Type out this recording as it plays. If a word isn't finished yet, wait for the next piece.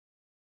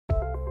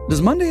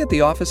Does Monday at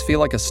the office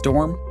feel like a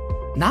storm?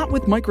 Not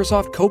with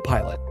Microsoft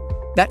Copilot.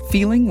 That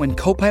feeling when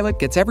Copilot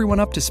gets everyone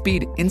up to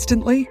speed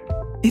instantly?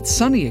 It's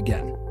sunny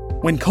again.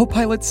 When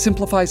Copilot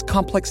simplifies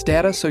complex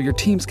data so your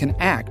teams can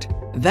act,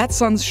 that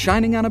sun's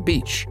shining on a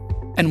beach.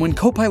 And when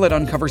Copilot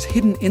uncovers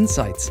hidden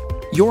insights,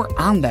 you're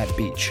on that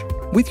beach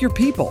with your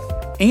people,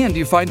 and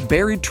you find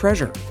buried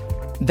treasure.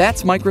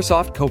 That's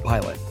Microsoft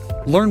Copilot.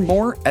 Learn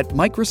more at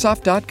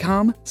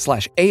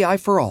Microsoft.com/AI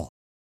for all.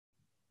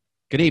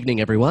 Good evening,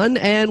 everyone,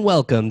 and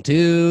welcome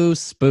to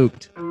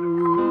Spooked.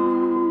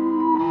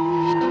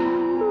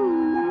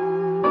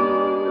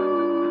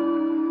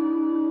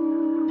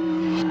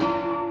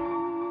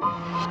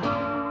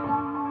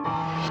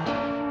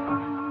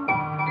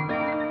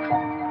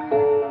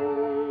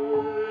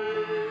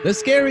 The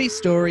Scary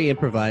Story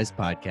Improvised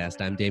Podcast.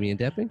 I'm Damian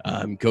Depping.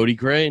 I'm Cody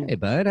Crane. Hey,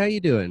 bud. How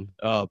you doing?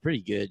 Oh,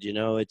 pretty good. You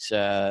know, it's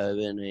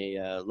been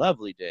a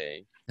lovely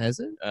day. Has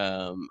it?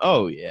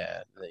 Oh,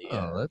 yeah. The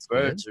that's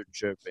birds are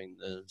chirping.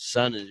 The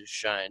sun is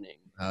shining.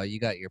 Oh, you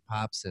got your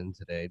pops in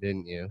today,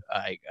 didn't you?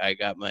 I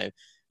got my...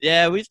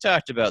 Yeah, we've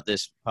talked about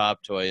this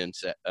pop toy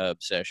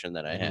obsession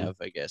that I have,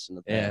 I guess, in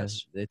the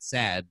past. Yeah, it's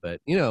sad,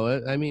 but, you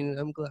know, I mean,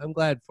 I'm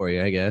glad for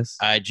you, I guess.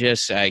 I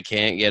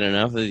can't get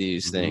enough of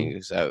these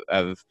things.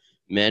 I've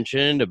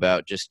mentioned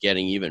about just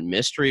getting even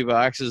mystery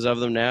boxes of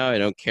them now. I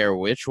don't care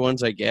which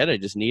ones I get. I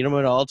just need them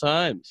at all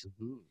times.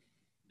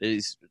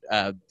 These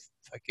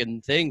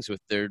fucking things with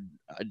their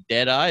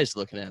dead eyes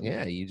looking at me.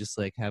 Yeah, you just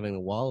like having a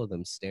wall of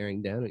them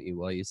staring down at you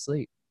while you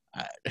sleep.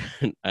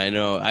 I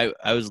know.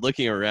 I was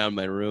looking around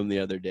my room the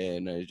other day,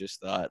 and I just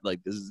thought,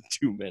 like, this is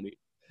too many.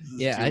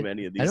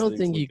 Many of these. I don't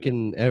think you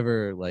can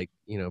ever, like,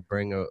 you know,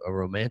 bring a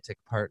romantic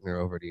partner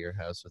over to your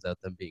house without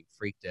them being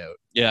freaked out.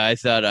 Yeah, I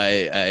thought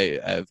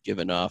I've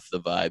given off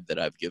the vibe that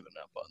I've given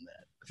up on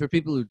that. For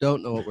people who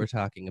don't know what we're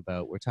talking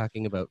about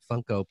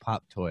Funko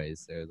Pop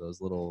toys. They're those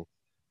little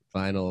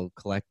vinyl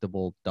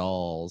collectible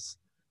dolls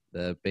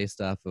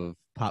based off of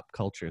pop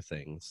culture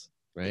things,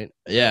 right?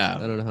 Yeah.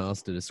 I don't know how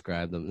else to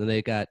describe them. And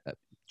they got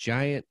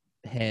giant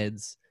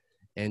heads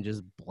and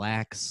just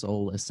black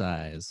soulless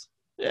eyes.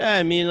 Yeah,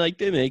 I mean, like,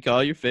 they make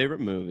all your favorite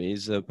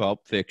movies,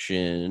 Pulp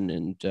Fiction,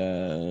 and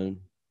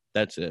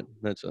that's it.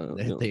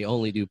 They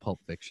only do Pulp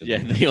Fiction.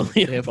 Yeah, they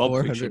only have Pulp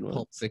 400 Fiction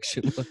Pulp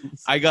Fiction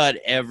ones. I got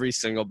every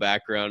single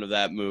background of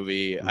that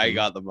movie. I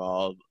got them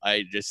all.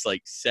 I just,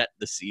 like, set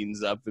the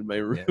scenes up in my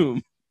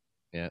room.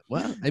 Yeah.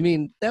 Well, I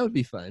mean, that would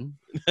be fun.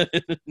 And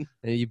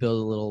you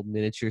build a little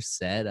miniature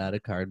set out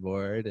of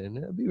cardboard, and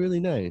it'd be really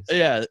nice.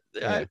 Yeah.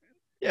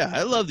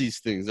 I love these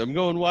things. I'm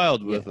going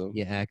wild with them.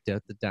 You act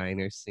out the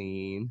diner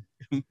scene.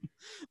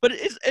 But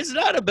it's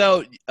not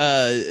about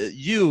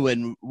you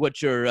and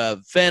what you're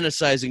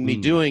fantasizing me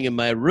doing in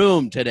my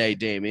room today,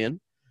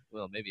 Damian.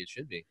 Well, maybe it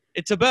should be.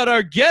 It's about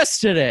our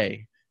guest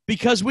today,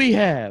 because we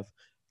have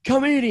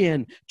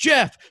comedian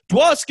Jeff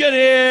Dwoskin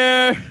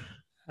here.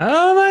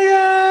 Oh, my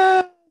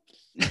God.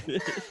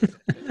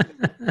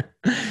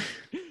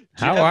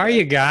 How are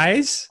you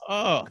guys?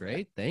 Oh,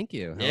 great. Thank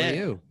you. How are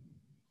you?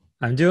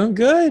 I'm doing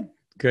good.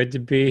 Good to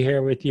be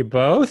here with you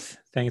both.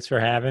 Thanks for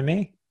having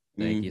me.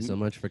 Thank you so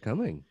much for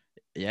coming.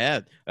 Yeah,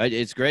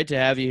 it's great to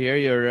have you here.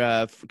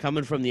 You're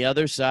coming from the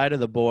other side of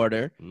the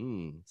border.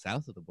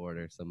 South of the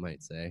border, some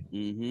might say.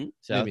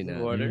 South Maybe of the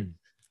not. border.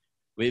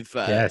 We've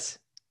yes.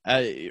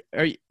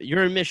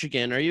 You're in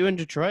Michigan. Are you in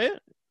Detroit?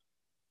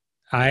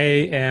 I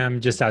am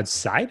just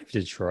outside of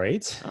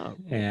Detroit,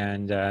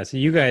 and so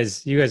you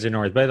guys are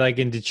north. But like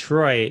in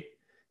Detroit,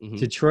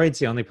 Detroit's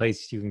the only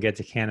place you can get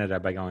to Canada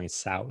by going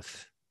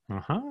south.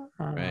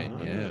 Right.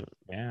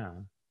 Yeah.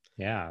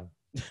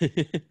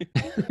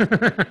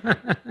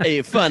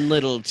 A fun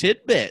little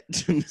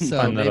tidbit.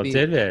 Little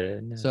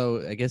tidbit.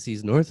 So I guess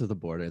he's north of the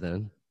border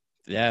then.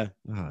 Yeah.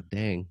 Oh,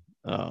 dang.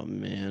 Oh,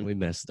 man. We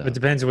messed up. It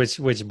depends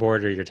which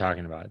border you're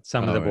talking about.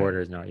 Some of the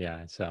borders, no,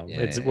 yeah. So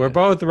we're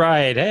both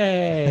right.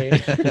 Hey.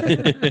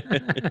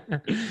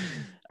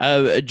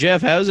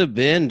 Jeff, how's it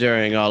been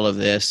during all of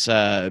this?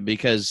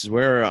 Because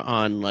we're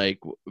on like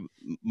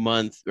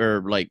month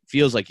or like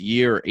feels like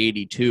year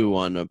 82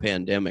 on a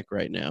pandemic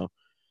right now.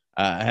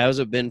 How's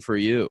it been for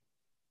you?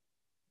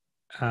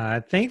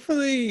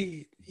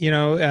 Thankfully,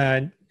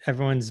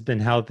 everyone's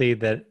been healthy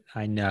that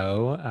I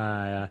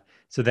know.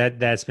 So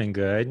that's been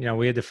good. You know,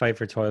 we had to fight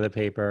for toilet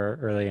paper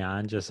early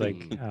on, just like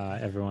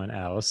everyone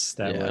else.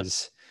 That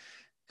was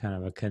kind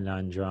of a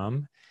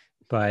conundrum.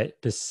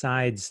 But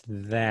besides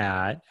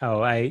that,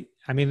 I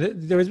mean,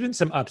 there has been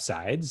some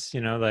upsides.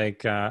 You know,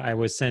 like I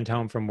was sent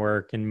home from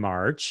work in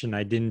March, and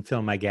I didn't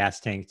fill my gas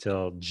tank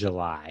till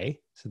July.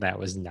 So that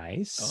was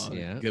nice. Oh,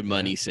 yeah. Good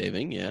money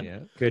saving. Yeah.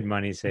 Good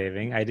money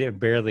saving. I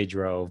barely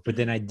drove, but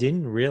then I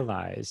didn't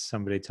realize,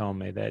 somebody told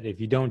me that if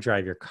you don't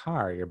drive your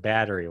car, your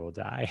battery will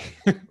die,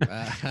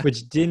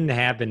 which didn't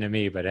happen to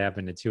me, but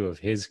happened to two of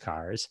his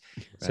cars.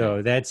 Right.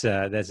 So that's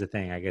the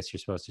thing. I guess you're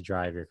supposed to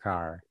drive your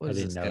car. I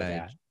didn't know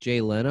that.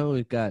 Jay Leno,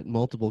 we've got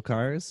multiple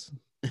cars.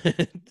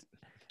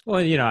 Well,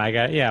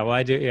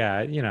 I do.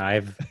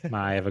 Yeah.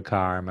 I have a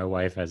car. My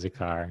wife has a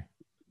car.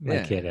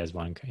 my kid has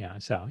one. Yeah.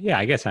 So yeah,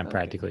 I guess I'm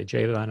practically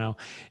Jay Leno.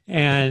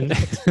 And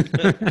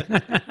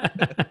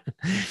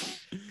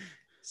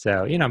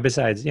so,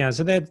 besides,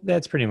 so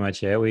that's pretty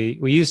much it. We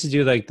used to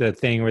do like the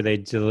thing where they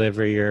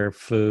deliver your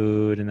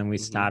food, and then we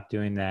stopped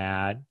doing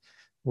that,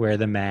 wear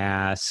the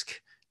mask,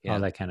 all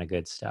that kind of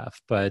good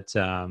stuff. But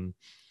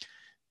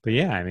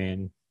yeah, I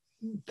mean,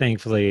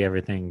 thankfully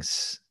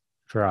everything's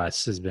for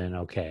us has been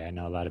okay. I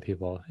know a lot of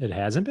people it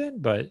hasn't been,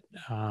 but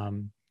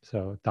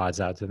so thoughts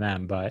out to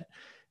them. But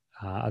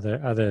other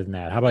than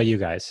that, how about you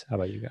guys?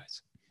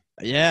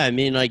 Yeah, I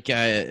mean, like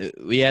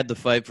we had the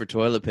fight for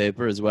toilet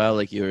paper as well,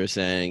 like you were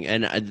saying,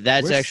 and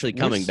that's actually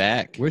coming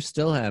back. We're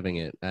still having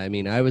it. I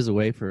mean, I was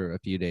away for a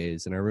few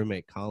days, and our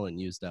roommate Colin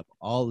used up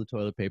all the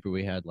toilet paper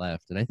we had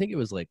left, and I think it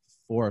was like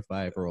 4 or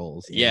 5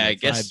 rolls. Yeah, I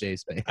guess 5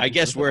 days. I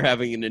guess we're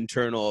having an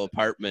internal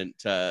apartment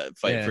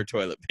fight for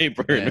toilet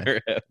paper. In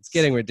our house. It's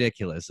getting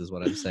ridiculous, is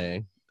what I'm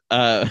saying.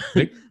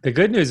 The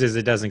good news is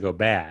it doesn't go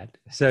bad,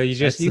 so you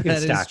can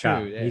stock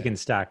up. Yeah. You can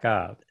stock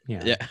up.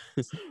 Yeah.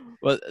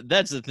 Well,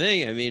 that's the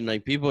thing. I mean,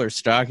 like people are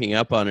stocking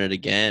up on it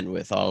again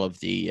with all of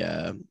the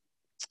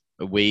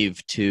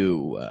wave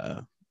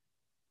 2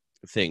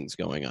 things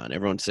going on.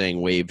 Everyone's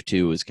saying wave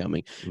 2 is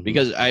coming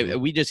because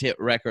we just hit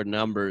record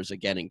numbers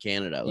again in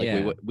Canada.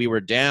 Like we were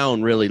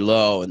down really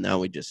low, and now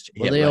we just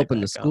hit they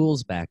opened the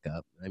schools back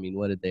up. I mean,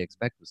 what did they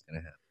expect was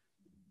going to happen?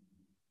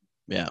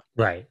 Yeah.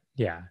 Right.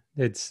 Yeah.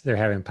 They're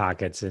having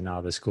pockets in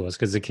all the schools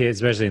because the kids,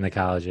 especially in the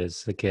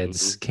colleges, the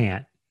kids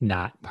can't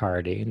not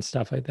party and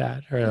stuff like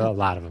that, or a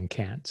lot of them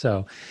can't.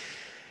 So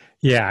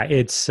yeah,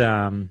 it's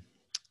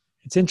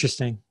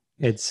interesting.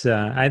 It's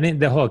I think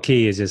the whole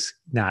key is just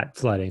not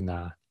flooding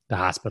the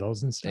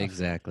hospitals and stuff.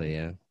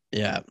 Exactly.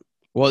 Yeah.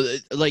 Well,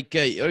 like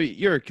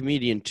you're a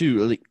comedian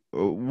too.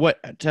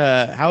 Like,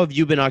 how have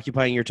you been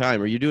occupying your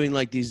time? Are you doing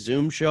like these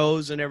Zoom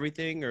shows and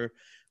everything, or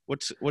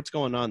what's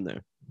going on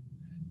there?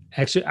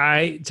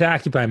 Actually, to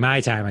occupy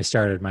my time, I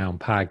started my own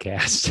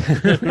podcast.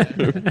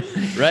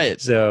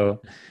 Right.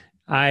 So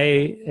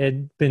I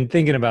had been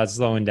thinking about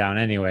slowing down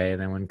anyway,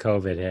 and then when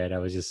COVID hit, I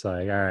was just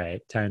like, "All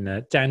right, time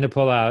to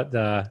pull out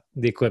the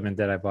equipment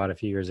that I bought a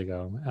few years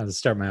ago. I'll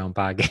start my own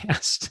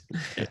podcast,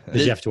 the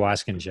Jeff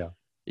Dwoskin Show."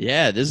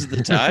 Yeah, this is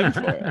the time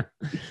for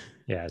it.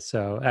 Yeah,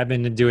 so I've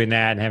been doing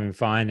that and having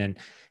fun and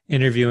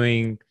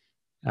interviewing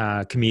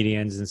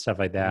comedians and stuff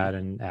like that,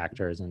 and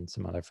actors and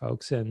some other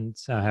folks, and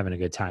having a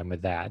good time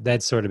with that.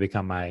 That's sort of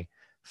become my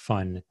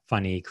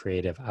funny,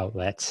 creative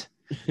outlet.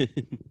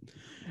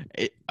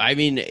 I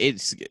mean,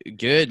 it's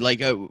good.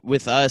 Like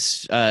with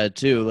us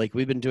too. Like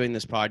we've been doing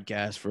this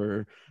podcast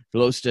for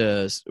close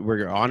to,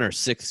 we're on our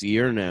 6th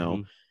year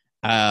now.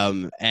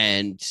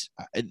 And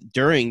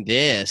during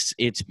this,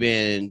 it's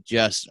been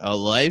just a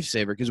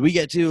lifesaver because we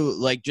get to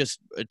like just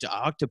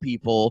talk to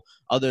people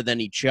other than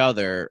each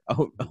other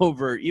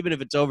over, even if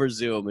it's over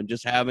Zoom, and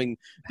just having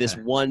this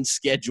one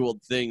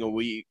scheduled thing a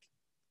week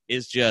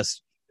is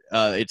just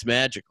it's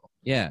magical.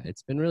 Yeah,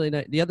 it's been really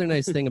nice. The other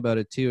nice thing about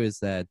it too is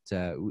that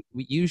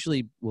we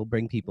usually will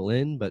bring people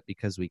in, but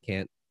because we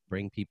can't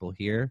bring people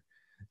here,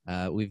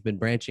 we've been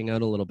branching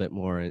out a little bit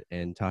more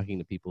and talking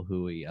to people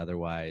who we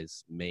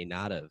otherwise may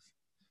not have.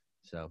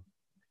 So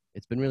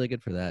it's been really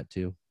good for that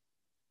too.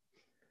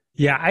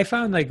 Yeah, I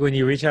found like when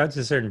you reach out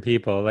to certain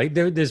people, like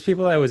there's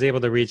people I was able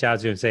to reach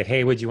out to and say,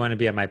 "Hey, would you want to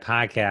be on my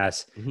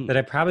podcast?" That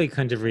I probably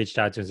couldn't have reached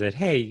out to and said,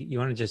 "Hey, you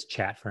want to just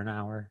chat for an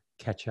hour,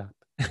 catch up?"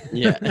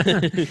 Yeah.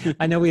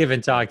 I know we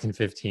haven't talked in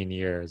 15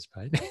 years,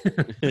 but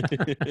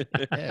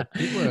yeah,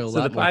 people are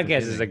so the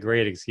podcast is a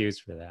great excuse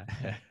for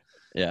that.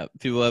 Yeah,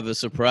 people have a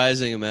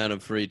surprising amount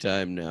of free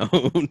time now.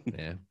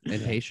 Yeah,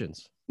 and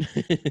patience.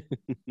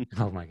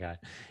 Oh my God.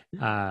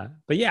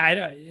 But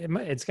yeah,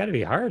 it's got to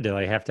be hard to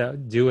like have to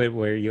do it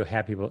where you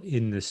have people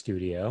in the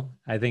studio.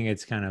 I think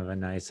it's kind of a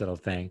nice little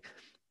thing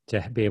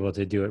to be able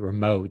to do it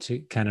remote.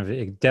 It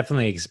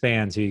definitely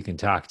expands who you can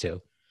talk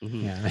to.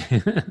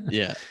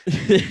 Yeah.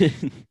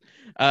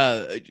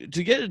 To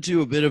get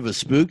into a bit of a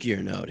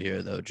spookier note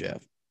here, though,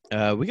 Jeff,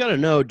 we got to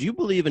know: do you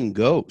believe in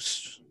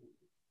ghosts?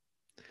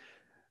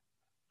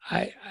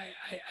 I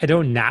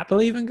don't not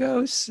believe in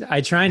ghosts.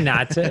 I try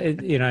not to.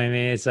 You know what I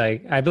mean? It's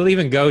like I believe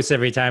in ghosts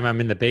every time I'm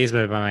in the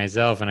basement by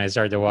myself and I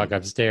start to walk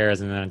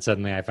upstairs, and then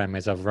suddenly I find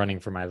myself running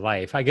for my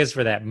life. I guess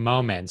for that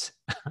moment,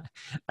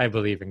 I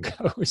believe in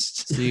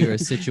ghosts. So you're a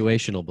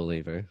situational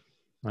believer.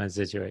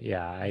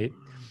 Yeah,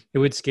 it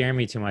would scare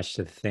me too much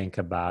to think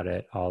about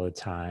it all the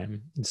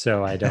time.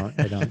 So I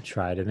don't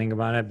try to think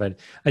about it, but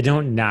I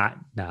don't not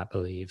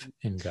believe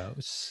in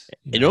ghosts.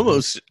 It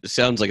almost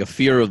sounds like a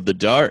fear of the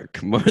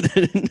dark more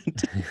than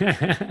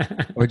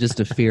or just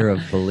a fear of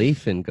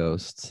belief in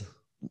ghosts.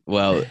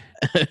 Well,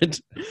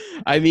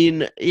 I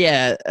mean,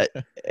 yeah,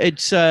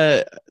 it's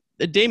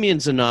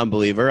Damien's a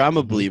non-believer. I'm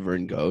a believer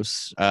in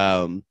ghosts.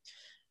 I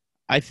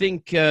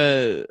think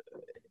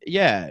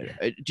yeah.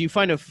 Do you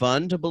find it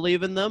fun to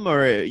believe in them,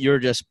 or you're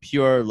just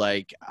pure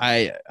like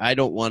I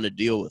don't want to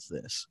deal with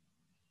this?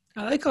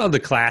 I like all the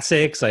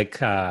classics like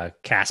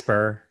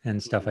Casper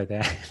and stuff like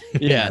that.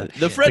 Yeah,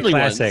 the friendly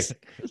ones.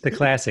 The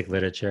classic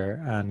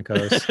literature on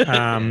ghosts.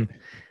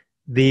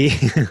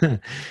 The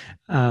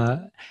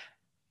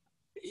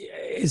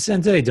it's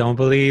something I don't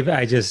believe.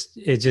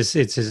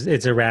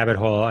 It's a rabbit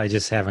hole I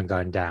just haven't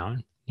gone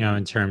down,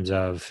 in terms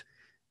of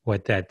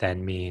what that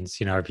then means,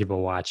 are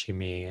people watching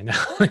me and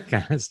all that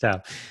kind of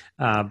stuff.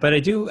 But I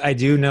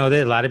do know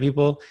that a lot of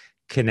people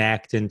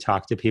connect and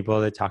talk to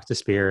people that talk to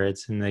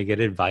spirits, and they get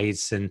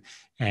advice, and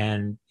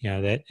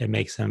that it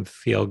makes them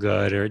feel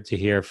good, or to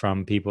hear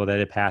from people that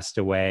have passed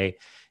away,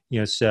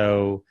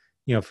 so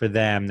for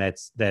them,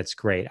 that's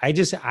great. I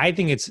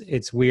think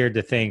it's weird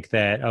to think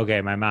that,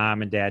 okay, my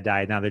mom and dad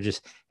died, now they're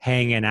just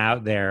hanging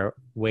out there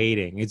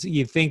waiting.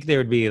 You think they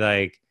would be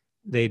like,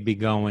 they'd be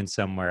going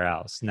somewhere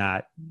else,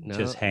 not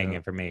just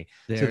hanging for me.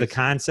 So the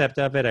concept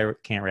of it, I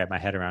can't wrap my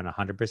head around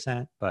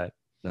 100%, but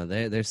no,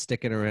 they're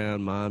sticking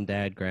around. Mom,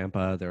 dad,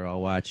 grandpa, they're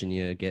all watching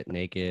you get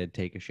naked,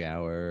 take a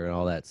shower, and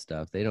all that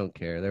stuff. They don't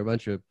care. They're a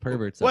bunch of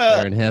perverts up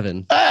there in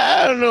heaven.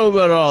 I don't know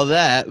about all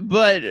that,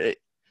 but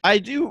I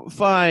do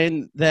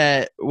find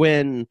that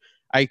when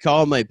I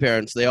call my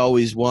parents, they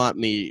always want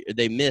me,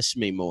 they miss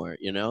me more,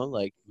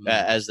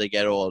 as they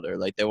get older.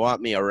 Like, they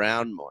want me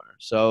around more.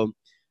 So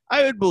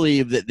I would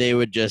believe that they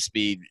would just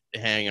be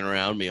hanging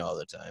around me all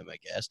the time, I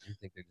guess. You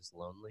think they're just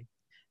lonely?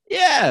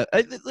 Yeah,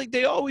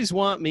 they always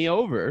want me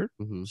over.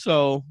 Mm-hmm.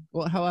 So,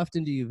 well, how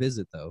often do you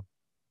visit, though?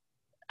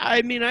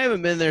 I mean, I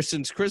haven't been there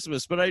since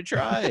Christmas, but I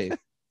try.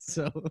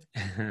 So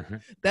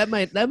that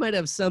might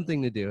have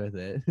something to do with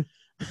it.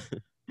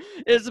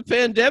 There's a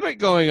pandemic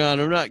going on.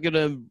 I'm not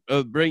gonna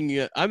bring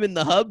you. I'm in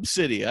the hub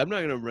city. I'm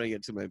not gonna bring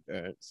it to my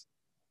parents.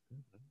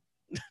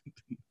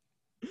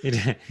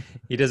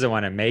 He doesn't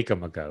want to make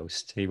him a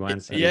ghost. He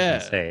wants him to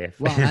be safe.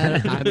 Well,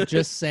 I'm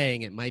just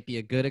saying it might be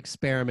a good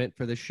experiment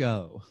for the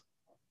show.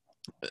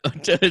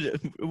 To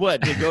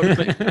go to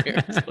my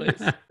parents'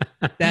 place?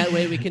 That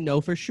way we can know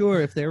for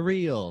sure if they're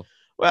real.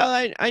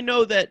 Well, I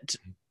know that.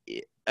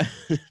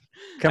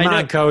 Come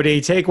on,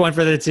 Cody. Take one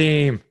for the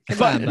team.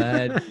 Come on,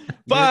 bud.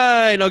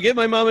 Fine. I'll give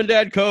my mom and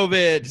dad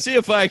COVID. See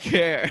if I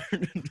care.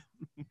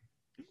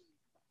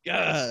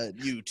 God,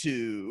 you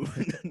two.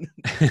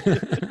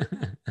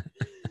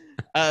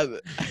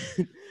 Have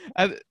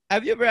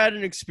you ever had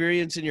an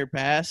experience in your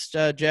past,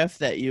 Jeff,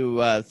 that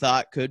you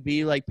thought could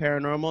be like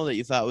paranormal, that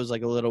you thought was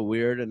like a little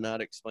weird and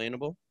not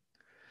explainable?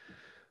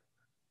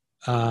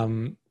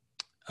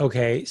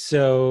 Okay,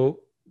 so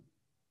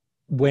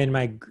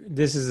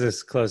this is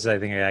as close as I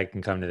think I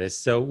can come to this.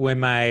 So when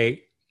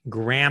my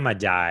grandma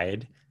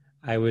died,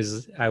 it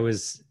was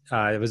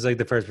like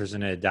the first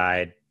person that had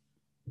died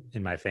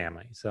in my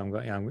family. So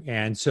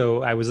and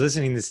so I was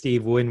listening to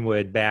Steve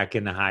Winwood, Back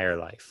in the Higher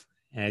Life.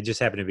 And it just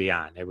happened to be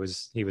on. He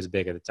was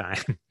big at the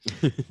time.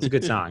 It's a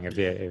good song.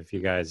 If you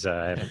guys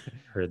haven't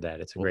heard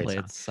that, it's a great play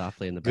song. It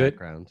softly in the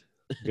background.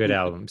 Good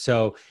album.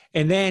 So,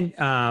 and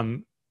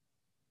then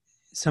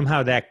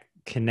somehow that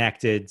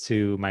connected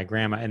to my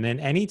grandma. And then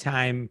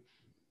anytime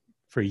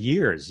for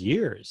years,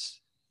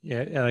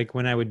 like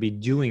when I would be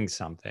doing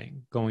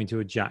something, going to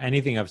a job,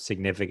 anything of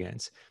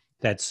significance,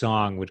 that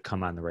song would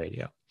come on the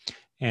radio.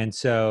 And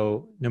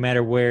so no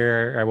matter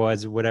where I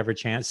was, whatever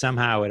chance,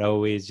 somehow it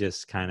always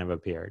just kind of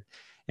appeared.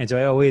 And so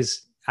I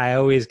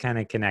always kind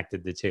of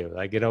connected the two.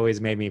 Like, it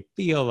always made me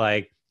feel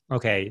like,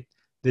 okay,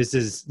 this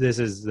is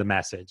the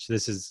message.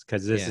 This is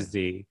because this is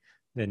the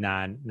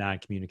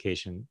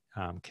non-communication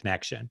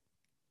connection.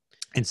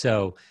 And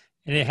so,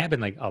 and it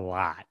happened like a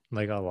lot,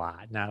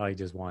 not like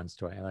just one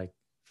story, like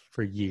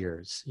for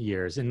years.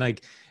 And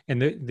like,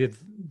 and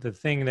the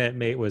thing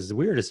that was the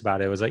weirdest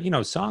about it was like,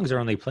 songs are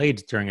only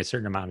played during a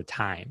certain amount of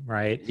time,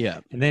 right? Yeah.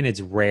 And then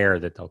it's rare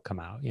that they'll come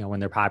out. When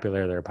they're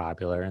popular, they're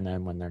popular, and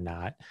then when they're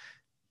not,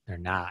 they're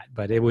not.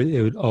 But it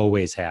would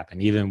always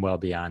happen, even well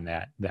beyond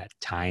that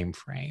time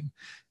frame.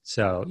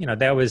 So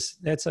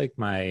that's like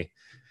my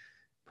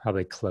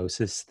probably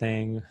closest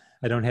thing.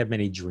 I don't have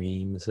many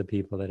dreams of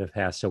people that have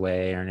passed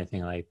away or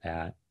anything like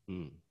that.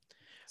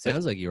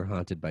 Sounds like you were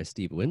haunted by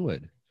Steve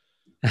Winwood.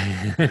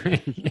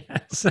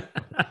 Yes.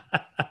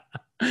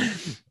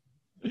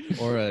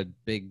 Or a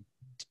big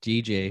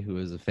DJ who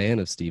was a fan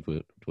of Steve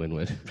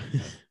Winwood.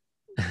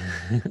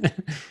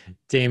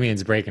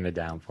 Damien's breaking it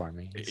down for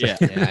me. Yeah,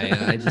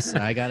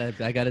 I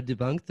gotta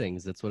debunk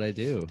things. That's what I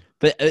do.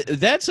 But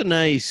that's a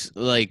nice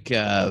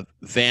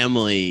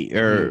family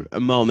or a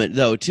moment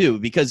though too,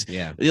 because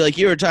like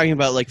you were talking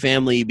about like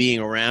family being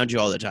around you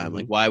all the time.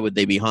 Like, why would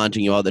they be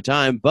haunting you all the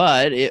time?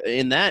 But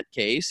in that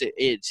case,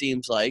 it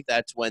seems like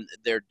that's when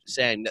they're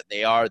saying that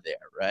they are there,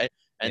 right?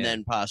 And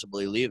then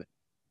possibly leaving.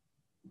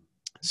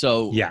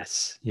 So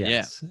yes.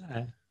 Yeah.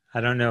 I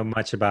don't know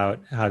much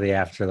about how the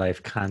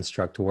afterlife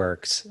construct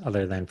works,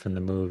 other than from the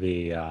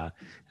movie,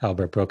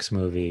 Albert Brooks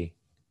movie,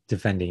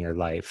 Defending Your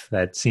Life.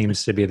 That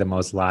seems to be the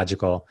most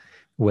logical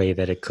way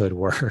that it could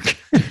work.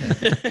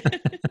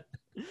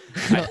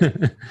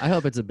 I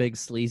hope it's a big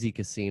sleazy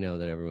casino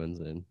that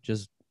everyone's in,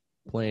 just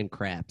playing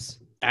craps.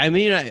 I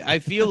mean, I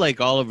feel like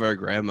all of our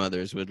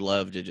grandmothers would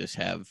love to just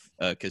have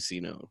a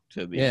casino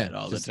to be at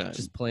all the time.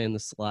 Just playing the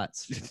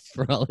slots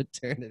for all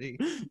eternity.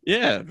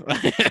 Yeah,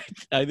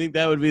 I think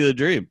that would be the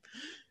dream.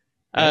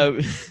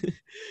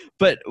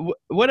 But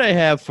what I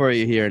have for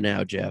you here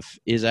now, Jeff,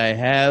 is I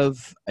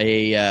have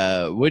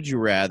a would you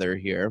rather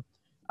here.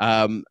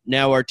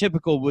 Now, our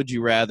typical would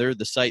you rather,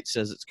 the site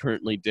says it's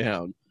currently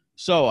down.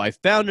 So I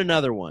found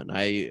another one.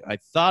 I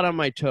thought on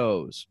my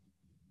toes,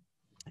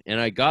 and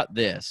I got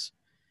this.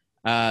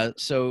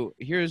 So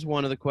here's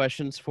one of the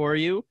questions for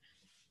you.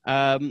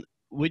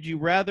 Would you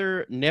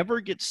rather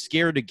never get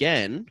scared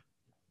again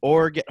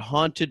or get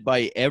haunted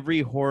by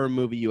every horror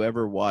movie you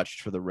ever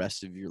watched for the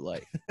rest of your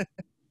life?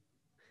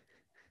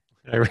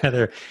 I'd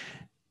rather,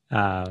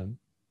 I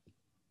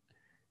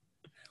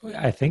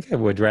think I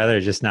would rather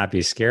just not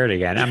be scared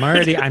again.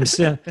 I'm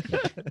still,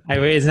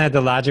 isn't that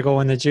the logical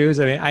one to choose?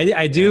 I mean,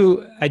 I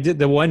did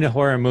the one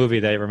horror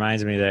movie that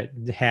reminds me that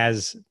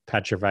has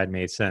petrified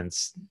me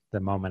since the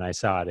moment I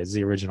saw it is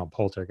the original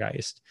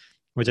Poltergeist,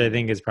 which I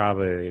think is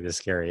probably the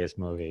scariest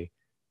movie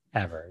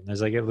ever. And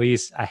there's like at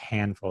least a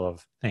handful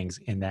of things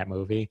in that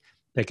movie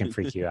that can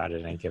freak you out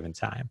at any given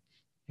time.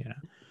 You know,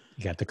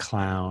 you got the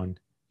clown,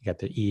 you got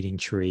the eating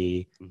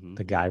tree,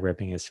 the guy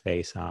ripping his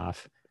face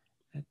off.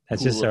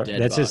 That's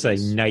just a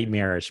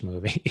nightmarish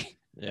movie.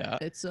 Yeah.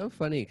 It's so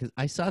funny because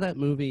I saw that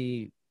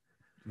movie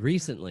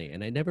recently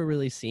and I'd never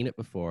really seen it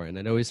before. And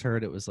I'd always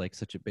heard it was like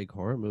such a big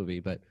horror movie,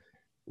 but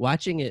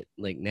watching it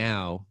like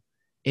now,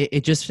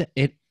 it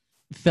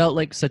felt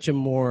like such a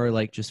more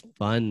like just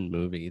fun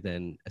movie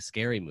than a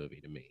scary movie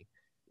to me,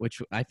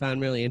 which I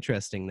found really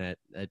interesting that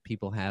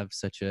people have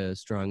such a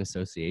strong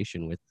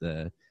association with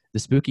the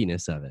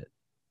spookiness of it.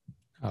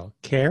 Oh,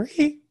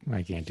 Carrie?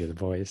 I can't do the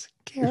voice.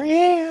 Carrie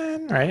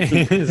Ann, right?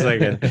 It's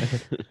like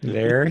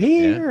they're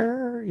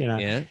here, you know.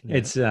 Yeah.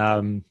 It's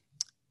that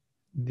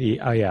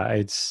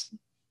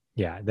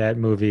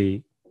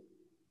movie.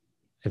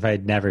 If I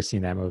had never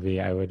seen that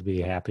movie, I would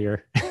be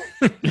happier.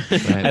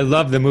 Right. I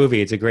love the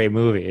movie. It's a great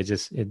movie.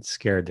 It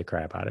scared the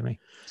crap out of me.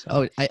 So.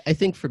 Oh, I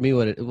think for me,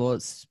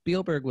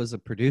 Spielberg was a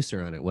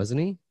producer on it,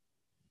 wasn't he?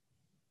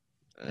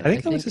 I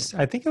think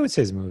it was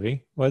his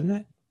movie, wasn't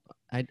it?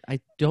 I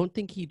don't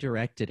think he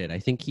directed it. I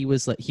think he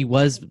was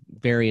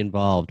very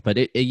involved,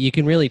 but you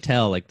can really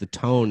tell like the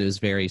tone is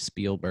very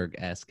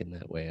Spielberg-esque in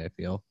that way, I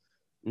feel.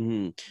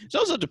 Mm-hmm. It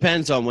also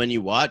depends on when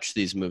you watch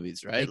these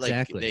movies, right?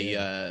 Exactly.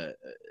 Like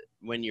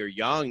when you're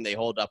young, they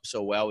hold up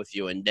so well with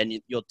you, and then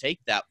you'll take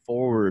that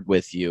forward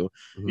with you,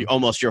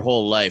 almost your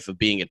whole life of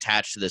being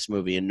attached to this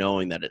movie and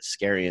knowing that it's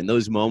scary. And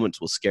those moments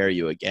will scare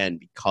you again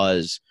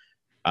because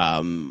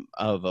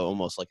of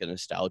almost like a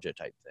nostalgia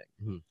type thing.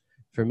 Mm-hmm.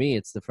 For me,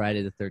 it's the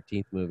Friday the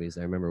 13th movies.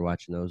 I remember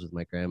watching those with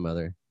my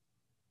grandmother.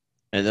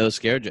 And those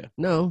scared you?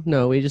 No,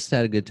 we just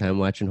had a good time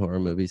watching horror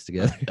movies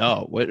together.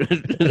 Oh, what?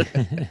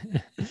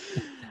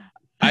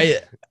 I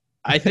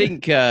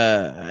think,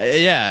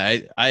 the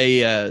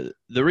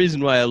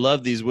reason why I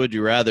love these Would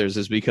You Rathers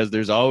is because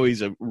there's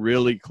always a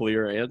really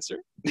clear answer.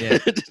 Yeah.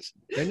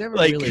 They're never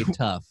really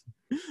tough.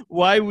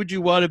 Why would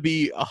you want to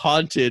be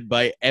haunted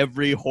by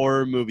every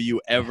horror movie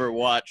you ever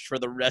watched for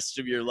the rest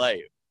of your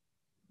life?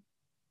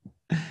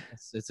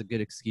 It's a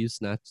good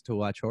excuse not to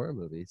watch horror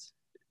movies.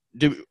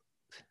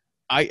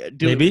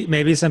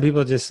 Maybe some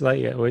people just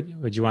like,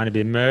 would you want to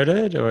be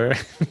murdered or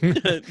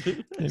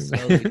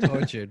slowly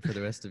tortured for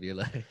the rest of your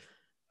life?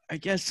 I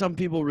guess some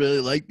people really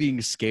like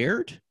being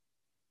scared.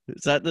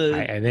 Is that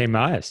they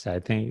must. I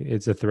think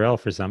it's a thrill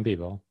for some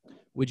people.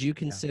 Would you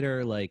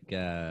consider like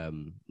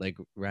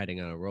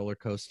riding on a roller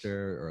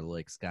coaster or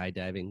like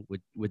skydiving?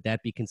 Would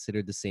that be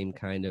considered the same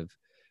kind of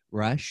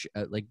rush,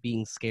 like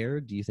being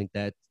scared? Do you think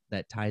that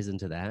ties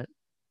into that?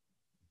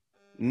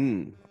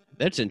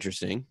 That's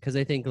interesting. Because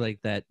I think like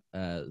that,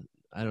 I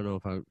don't know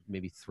if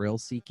maybe thrill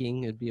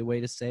seeking would be a way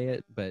to say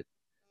it, but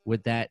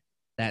would that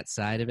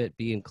side of it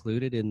be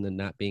included in the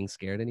not being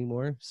scared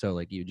anymore? So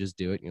like you just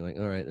do it and you're like,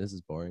 all right, this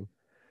is boring.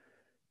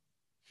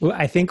 Well,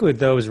 I think with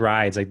those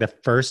rides, like the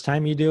first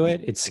time you do it,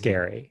 it's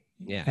scary.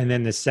 Yeah. And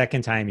then the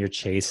second time you're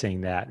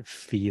chasing that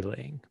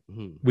feeling.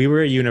 Mm-hmm. We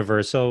were at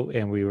Universal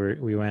and we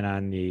went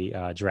on the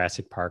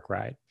Jurassic Park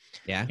ride.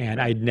 Yeah. And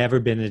I'd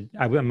never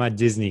I'm a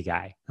Disney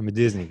guy.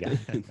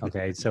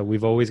 Okay. So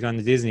we've always gone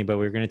to Disney, but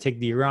we were going to take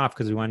the year off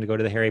because we wanted to go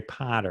to the Harry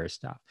Potter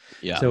stuff.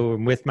 Yeah. So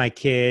I'm with my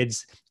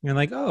kids and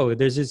like, oh,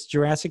 there's this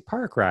Jurassic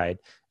Park ride.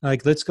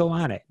 Like, let's go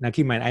on it. Now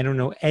keep in mind, I don't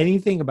know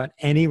anything about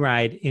any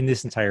ride in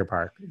this entire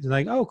park. It's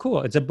like, oh,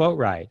 cool. It's a boat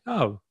ride.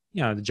 Oh,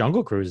 the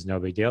Jungle Cruise is no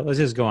big deal. Let's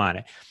just go on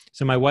it.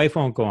 So my wife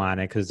won't go on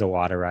it because it's a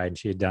water ride and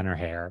she had done her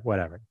hair,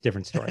 whatever,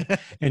 different story.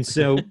 And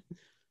so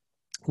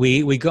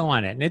we go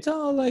on it and it's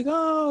all like,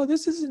 oh,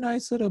 this is a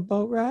nice little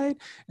boat ride.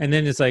 And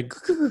then it's like,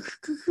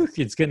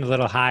 it's getting a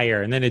little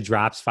higher and then it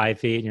drops 5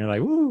 feet and you're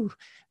like, woo,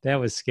 that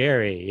was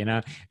scary,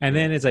 And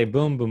then it's like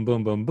boom, boom,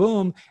 boom, boom,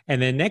 boom.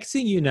 And then next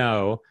thing you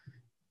know,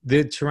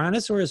 the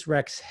Tyrannosaurus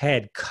Rex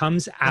head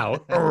comes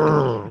out,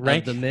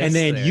 right? And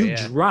then you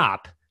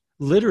drop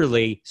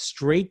literally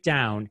straight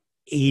down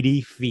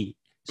 80 feet.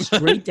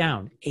 Straight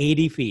down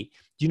 80 feet.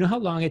 Do you know how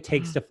long it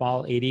takes to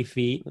fall 80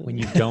 feet when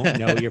you don't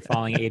know you're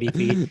falling 80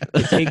 feet?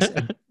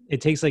 It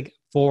takes like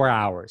 4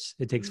 hours.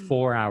 It takes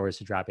 4 hours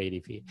to drop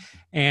 80 feet.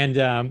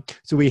 And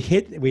so we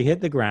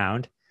hit the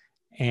ground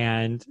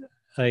And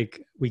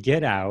like we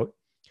get out,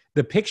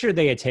 the picture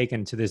they had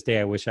taken to this day,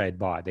 I wish I had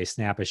bought. They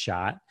snap a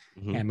shot,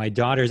 and my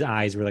daughter's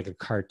eyes were like a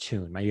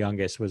cartoon. My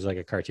youngest was like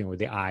a cartoon where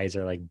the eyes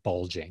are like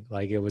bulging.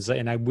 Like it was,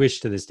 and I wish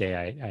to this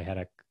day I had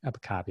a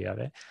copy of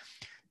it.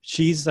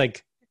 She's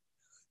like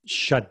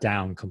shut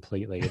down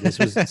completely. This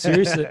was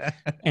seriously,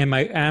 and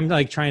I'm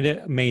like trying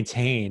to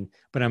maintain,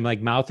 but I'm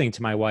like mouthing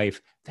to my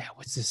wife, that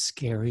was the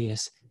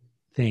scariest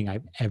thing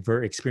I've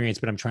ever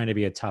experienced, but I'm trying to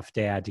be a tough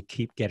dad to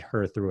get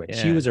her through it.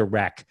 Yeah. She was a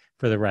wreck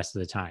for the rest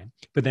of the time.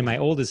 But then my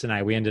oldest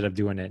and we ended up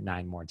doing it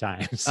 9 more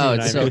times. Oh,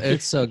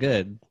 it's so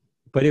good.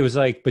 But it was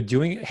like,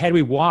 had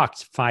we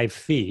walked 5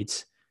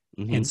 feet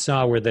and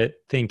saw where the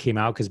thing came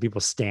out, because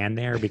people stand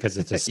there because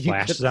it's a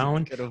splash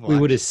zone, we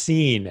would have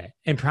seen it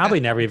and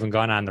probably never even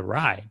gone on the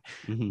ride.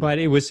 But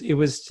it was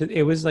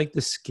like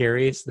the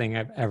scariest thing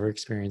I've ever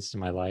experienced in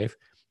my life.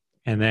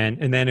 And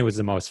then it was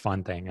the most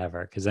fun thing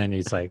ever. Cause then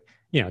it's like,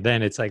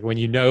 then it's like when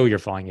you're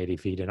falling 80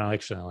 feet, it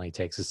actually only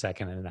takes a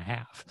second and a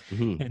half.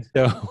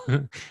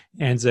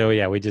 And so,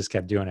 yeah, we just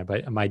kept doing it.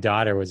 But my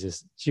daughter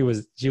was she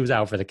was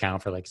out for the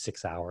count for like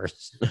 6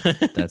 hours.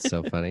 That's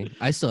so funny.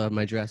 I still have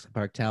my Jurassic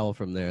Park towel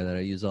from there that I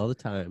use all the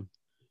time.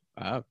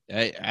 Wow.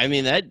 I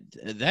mean,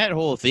 that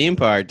whole theme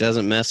park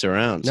doesn't mess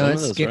around. No,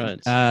 it's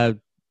rides.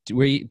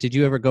 Did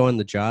you ever go on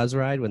the Jaws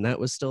ride when that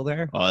was still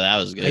there? Oh, that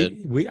was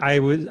good. I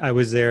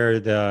was there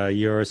the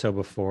year or so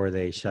before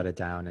they shut it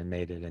down and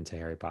made it into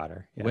Harry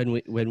Potter. Yeah.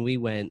 When we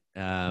went,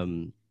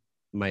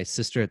 my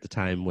sister at the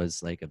time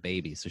was like a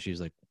baby, so she was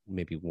like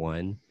maybe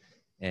 1,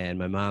 and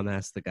my mom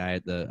asked the guy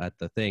at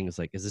the thing, is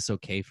like, "Is this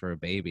okay for a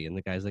baby?" And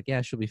the guy's like,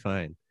 "Yeah, she'll be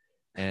fine."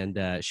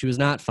 And she was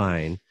not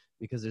fine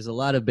because there's a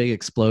lot of big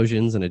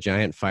explosions and a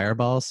giant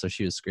fireball, so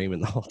she was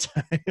screaming the whole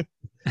time.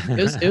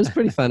 It was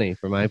pretty funny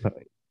for my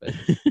point.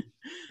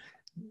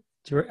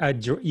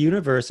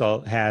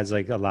 Universal has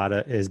like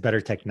is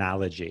better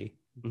technology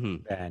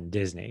than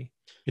Disney.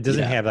 It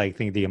doesn't have, I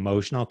think, the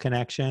emotional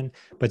connection,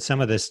 but some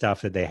of the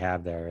stuff that they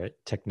have there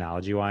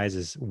technology wise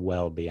is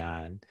well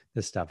beyond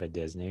the stuff at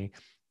Disney.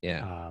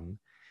 Yeah.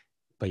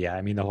 But yeah,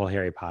 I mean, the whole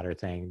Harry Potter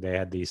thing, they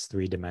had these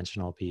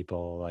 3-dimensional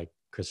people like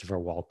Christopher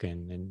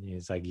Walken, and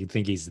he's like, you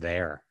think he's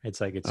there. It's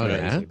like, it's crazy,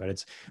 yeah?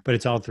 but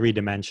it's all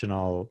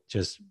 3-dimensional,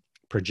 just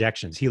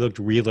projections. He looked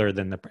realer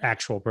than the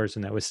actual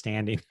person that was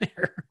standing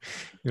there.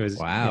 It was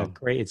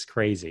great. It's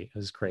crazy. It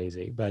was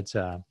crazy. But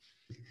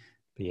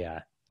yeah,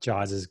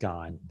 Jaws is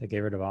gone. They get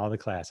rid of all the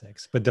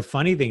classics. But the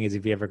funny thing is,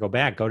 if you ever go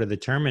back, go to the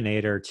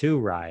Terminator 2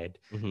 ride.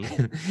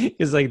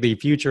 It's like the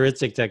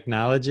futuristic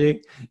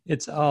technology.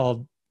 It's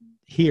all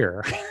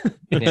here.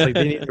 It's like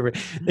they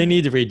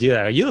need to redo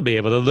that. You'll be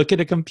able to look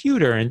at a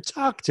computer and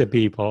talk to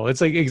people.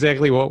 It's like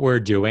exactly what we're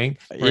doing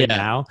right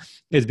now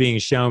is being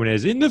shown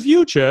as in the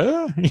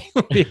future.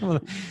 Well,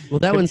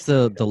 that one's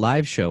the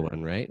live show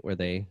one, right? Where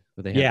they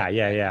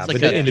yeah. Like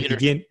but in the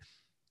beginning,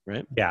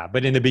 right? Yeah,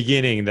 but in the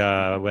beginning,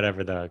 they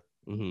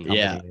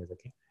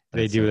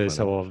do this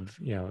whole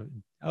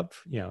up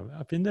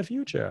in the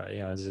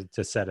future,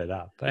 to set it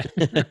up.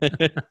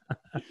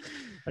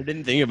 I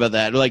didn't think about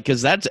that, like,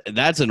 because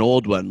that's an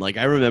old one. Like,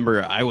 I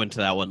remember I went to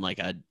that one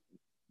like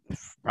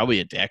probably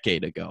a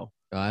decade ago.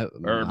 I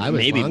was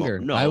maybe longer.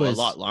 No, a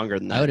lot longer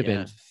than that. I would have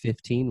been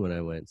 15 when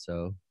I went,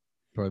 so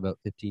probably about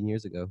 15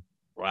 years ago.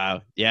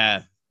 Wow,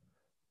 yeah.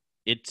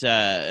 It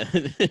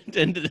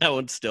and that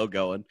one's still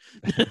going.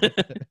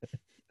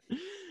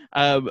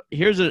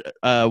 Here's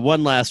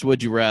one last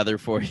would you rather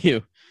for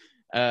you.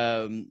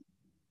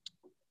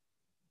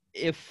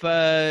 If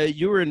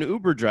you were an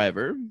Uber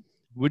driver,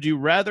 would you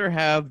rather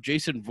have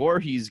Jason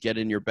Voorhees get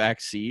in your back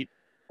seat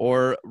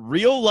or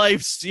real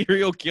life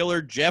serial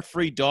killer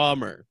Jeffrey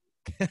Dahmer?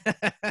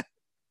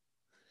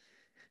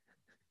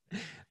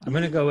 I'm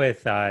gonna go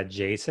with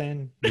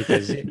Jason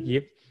because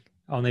you'd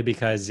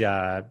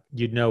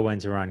know when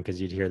to run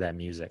because you'd hear that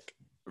music.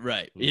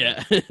 Right.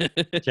 Yeah.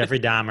 Jeffrey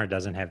Dahmer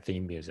doesn't have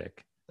theme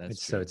music.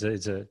 So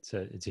it's a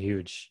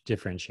huge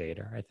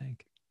differentiator, I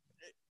think.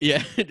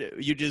 Yeah,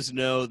 you just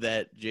know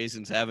that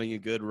Jason's having a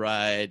good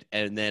ride,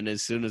 and then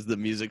as soon as the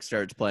music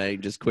starts playing,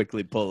 just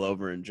quickly pull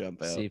over and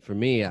jump out. See, for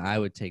me, I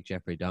would take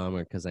Jeffrey Dahmer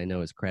because I know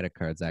his credit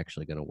card's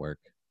actually going to work.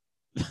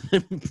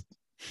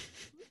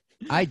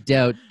 I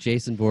doubt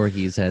Jason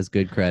Voorhees has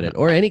good credit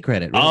or any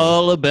credit. Really.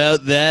 All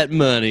about that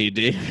money,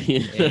 dude. Hey,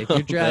 if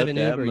you're driving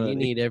Uber, you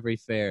need every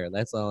fare.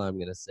 That's all I'm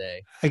going to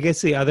say. I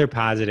guess the other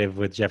positive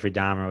with Jeffrey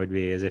Dahmer would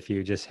be is if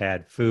you just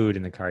had food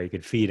in the car, you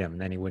could feed him, and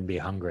then he wouldn't be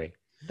hungry.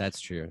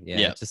 That's true.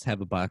 Yeah. Just have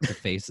a box of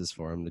faces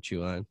for him to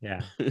chew on.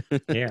 Yeah.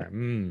 Here.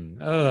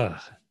 Ugh.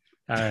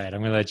 All right.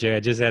 I'm going to let you. I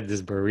just had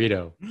this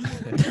burrito.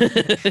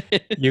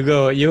 You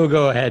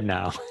go ahead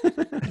now.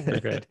 We're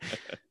good.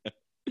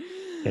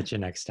 Catch you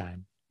next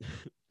time.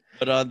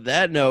 But on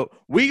that note,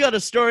 we got a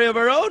story of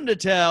our own to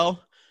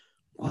tell.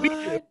 What? We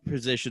drew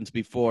positions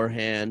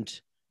beforehand.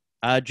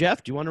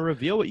 Jeff, do you want to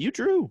reveal what you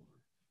drew?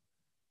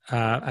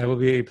 I will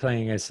be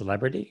playing a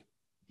celebrity.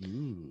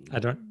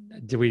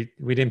 we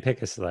didn't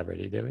pick a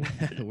celebrity, did we?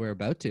 We're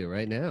about to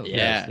right now.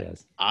 Yeah.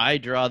 Yes. I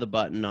draw the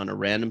button on a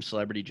random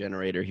celebrity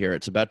generator here.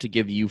 It's about to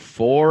give you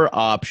 4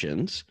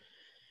 options.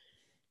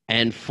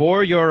 And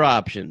for your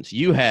options,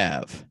 you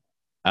have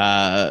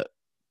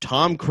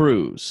Tom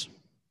Cruise,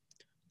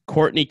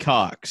 Courtney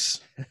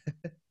Cox,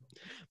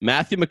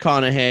 Matthew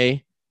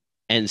McConaughey,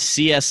 and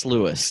C.S.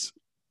 Lewis.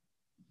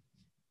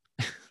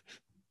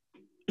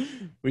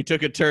 We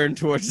took a turn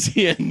towards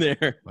the end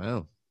there.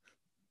 Wow.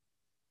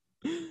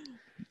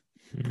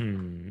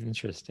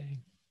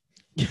 Interesting.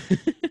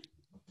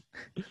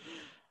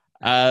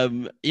 Yeah.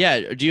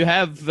 Do you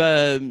have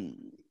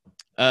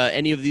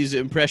any of these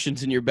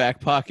impressions in your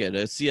back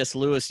pocket? C.S.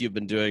 Lewis, you've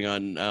been doing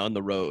on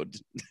the road.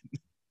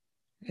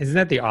 Isn't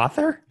that the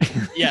author?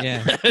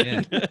 Yeah.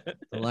 Yeah.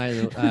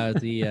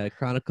 The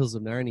Chronicles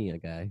of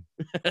Narnia guy.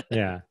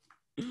 Yeah.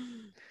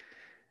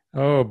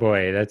 Oh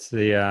boy, that's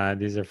the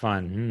these are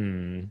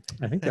fun.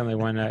 I think the only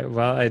one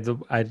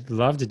I'd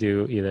love to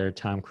do either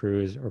Tom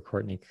Cruise or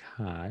Courtney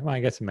Cox. Well, I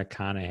guess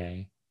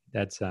McConaughey.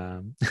 That's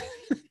I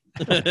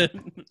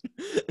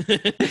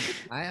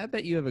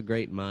bet you have a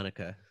great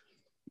Monica.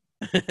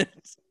 I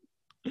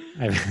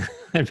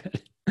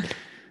bet.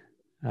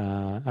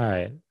 All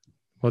right.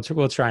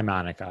 We'll try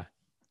Monica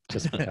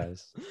just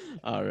because.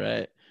 All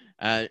right.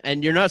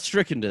 And you're not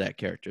stricken to that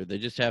character. They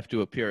just have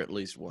to appear at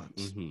least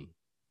once. Mm-hmm.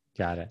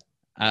 Got it.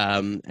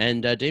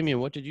 And Damien,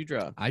 what did you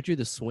draw? I drew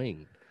the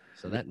swing,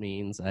 so that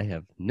means I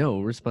have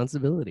no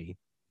responsibility.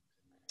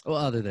 Well,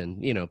 other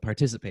than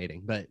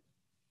participating, but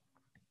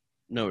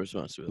No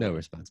responsibility. no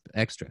responsibility.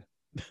 Extra.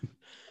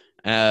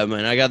 And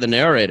I got the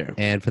narrator.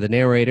 And for the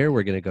narrator,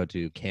 we're going to go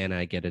to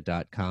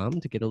canigeta.com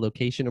to get a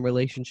location, a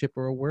relationship,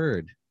 or a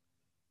word.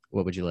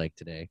 What would you like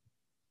today?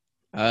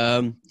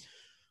 Let's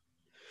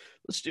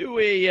do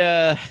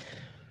a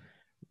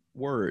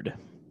word.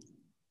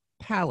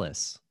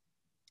 Palace.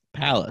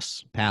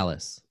 Palace.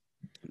 Palace.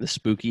 The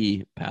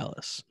spooky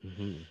palace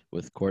Mm-hmm.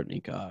 with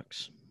Courtney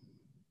Cox.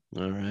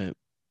 All right.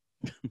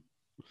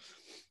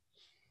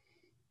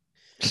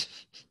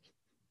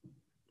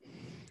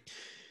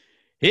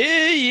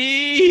 Hear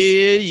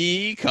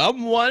ye,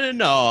 come one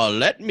and all.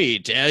 Let me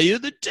tell you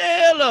the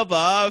tale of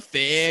our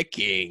fair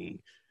king.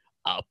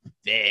 Up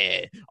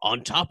there,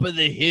 on top of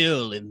the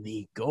hill in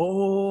the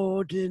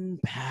golden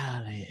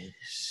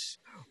palace.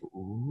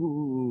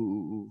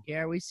 Ooh.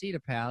 Yeah, we see the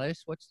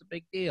palace. What's the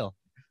big deal?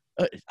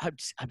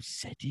 I'm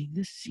setting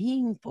the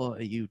scene for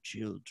you,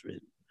 children.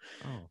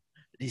 Oh.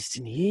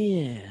 Listen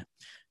here.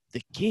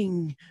 The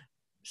king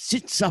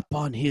sits up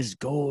on his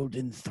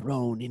golden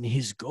throne in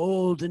his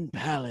golden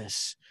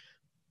palace.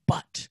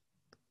 But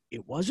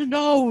it wasn't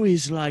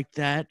always like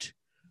that.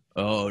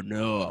 Oh,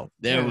 no.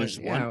 There was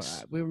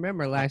once. We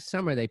remember last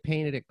summer they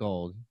painted it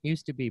gold.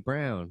 Used to be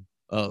brown.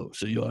 Oh,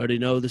 so you already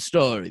know the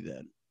story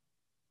then.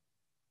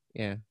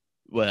 Yeah.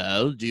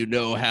 Well, do you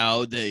know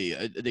how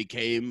they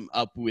came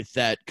up with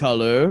that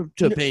color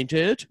to paint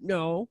it?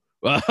 No.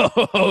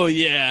 Oh,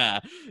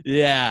 yeah.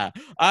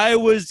 I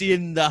was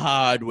in the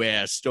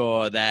hardware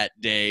store that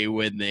day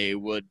when they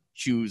were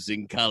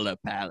choosing color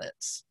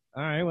palettes.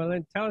 All right, well,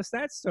 then tell us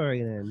that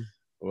story then.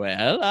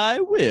 Well, I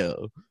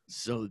will.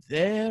 So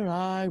there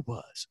I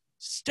was,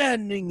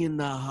 standing in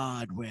the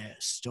hardware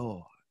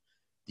store,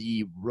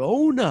 the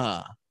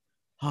Rona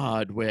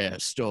hardware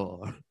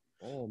store.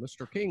 Oh,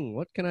 Mr. King,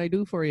 what can I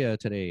do for you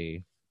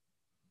today?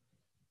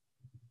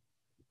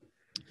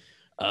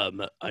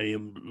 I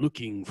am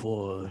looking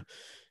for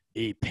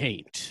a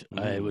paint.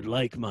 I would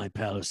like my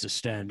palace to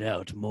stand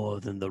out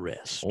more than the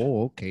rest.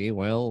 Oh, okay.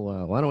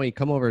 Well, why don't we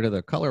come over to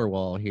the color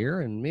wall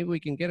here, and maybe we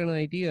can get an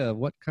idea of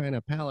what kind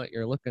of palette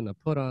you're looking to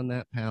put on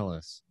that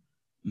palace.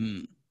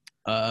 I'm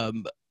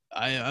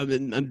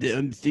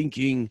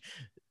thinking.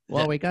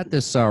 Well, we got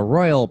this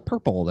royal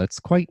purple that's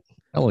quite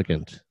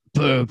elegant.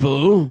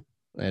 Purple.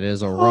 That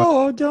is a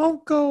Oh,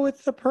 don't go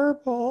with the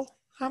purple.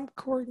 I'm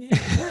Courtney.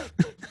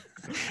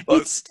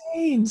 It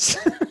stains.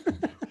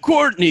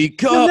 Courtney,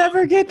 You'll come.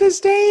 never get the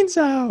stains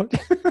out.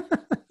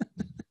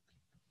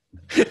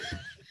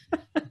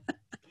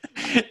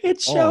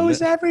 It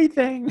shows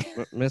everything.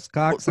 Miss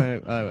Cox.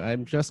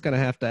 I'm just gonna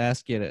have to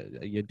ask you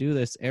to. You do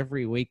this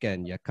every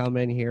weekend. You come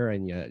in here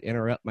and you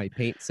interrupt my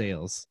paint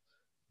sales.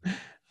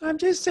 I'm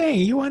just saying,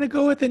 you want to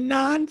go with a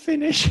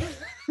non-finish?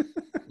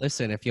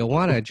 Listen, if you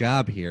want a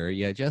job here,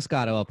 you just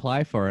got to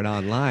apply for it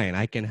online.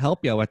 I can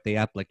help you with the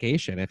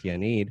application if you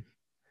need.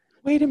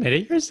 Wait a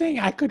minute, you're saying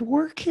I could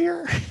work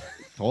here?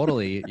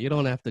 Totally. You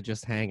don't have to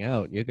just hang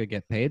out. You could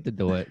get paid to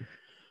do it.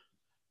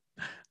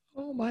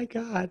 Oh my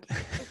God.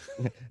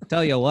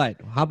 Tell you what,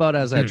 how about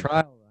as a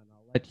trial run,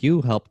 I'll let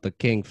you help the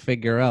king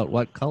figure out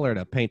what color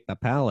to paint the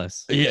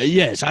palace.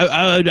 Yes,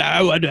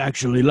 I would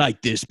actually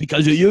like this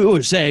because you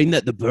were saying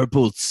that the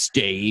purple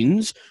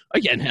stains. I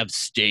can't have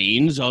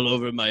stains all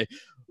over my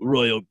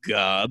royal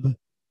garb.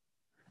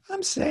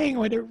 I'm saying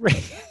what it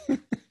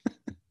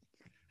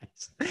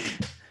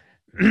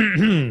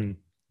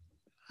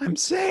I'm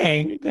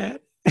saying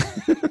that.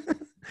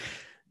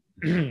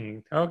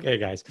 Okay,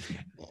 guys.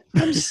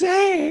 I'm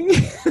saying.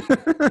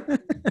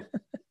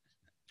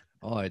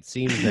 Oh, it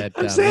seems that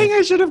I'm saying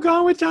I should have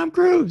gone with Tom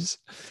Cruise.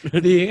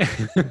 The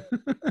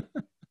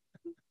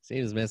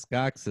seems Miss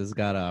Cox has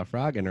got a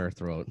frog in her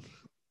throat.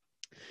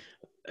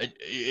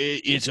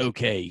 It's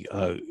okay,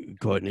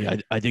 Courtney.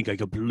 I think I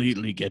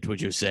completely get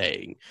what you're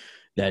saying.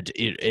 That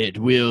it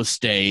will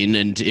stain,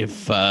 and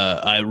if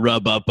I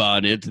rub up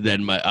on it,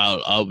 then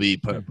I'll be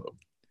purple.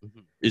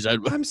 Is that?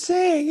 I'm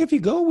saying if you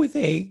go with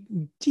a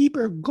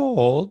deeper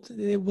gold,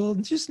 it will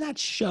just not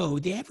show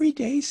the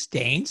everyday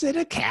stains that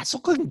a castle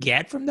can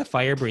get from the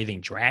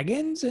fire-breathing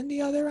dragons and the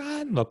other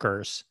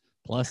onlookers.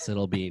 Plus,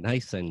 it'll be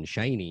nice and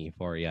shiny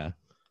for you.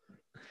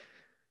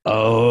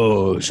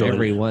 Oh, so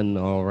everyone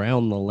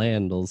around the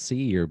land will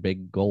see your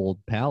big gold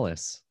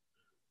palace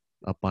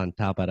up on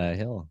top of the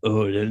hill.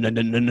 Oh,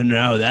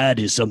 now that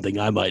is something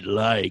I might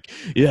like.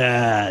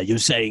 Yeah, you're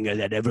saying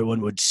that everyone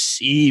would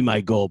see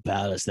my gold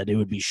palace, that it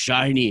would be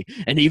shiny.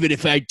 And even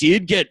if I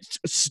did get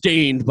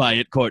stained by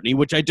it, Courtney,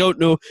 which I don't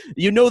know,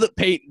 you know that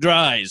paint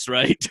dries,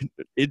 right?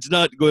 It's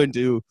not going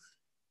to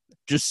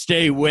just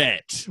stay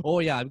wet.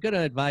 Oh, yeah, I'm going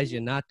to advise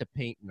you not to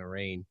paint in the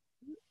rain.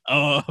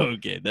 Oh,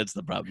 okay, that's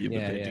the problem. You've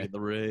been painting in the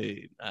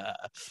rain.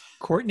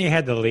 Courtney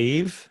had to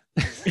leave.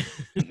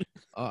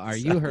 Are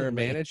you her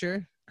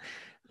manager?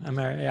 I'm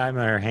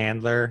her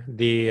handler.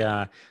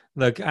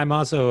 Look, I'm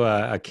also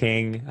a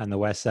king on the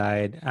west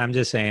side. I'm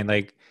just saying,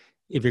 like,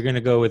 if you're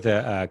gonna go with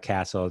a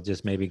castle,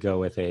 just maybe go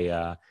with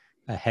a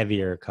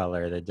heavier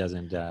color that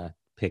doesn't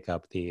pick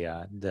up the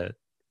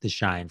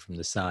shine from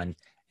the sun,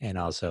 and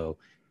also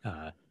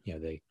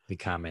the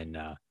common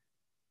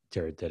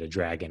dirt that a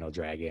dragon will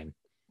drag in.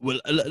 Well,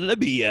 let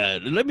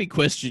me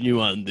question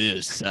you on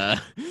this,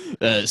 sir.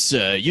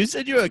 You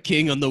said you're a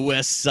king on the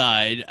west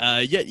side,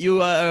 yet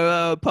you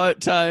are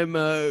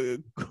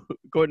part-time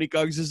Courtney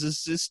Cox's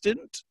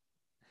assistant.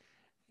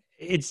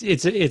 It's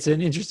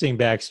an interesting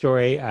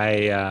backstory.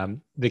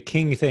 The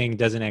king thing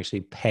doesn't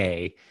actually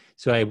pay,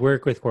 so I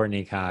work with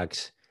Courtney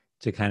Cox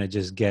to kind of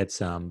just get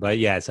some. But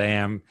yes, I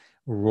am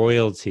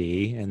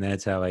royalty, and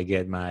that's how I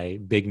get my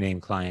big name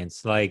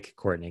clients like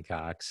Courtney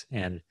Cox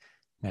and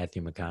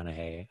Matthew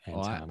McConaughey and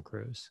Tom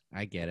Cruise.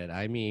 I get it.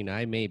 I mean,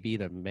 I may be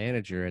the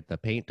manager at the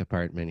paint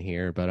department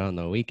here, but on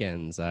the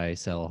weekends I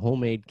sell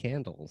homemade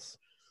candles.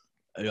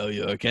 Oh,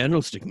 you're a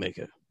candlestick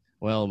maker.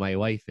 Well, my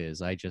wife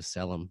is. I just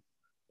sell them.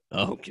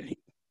 Okay.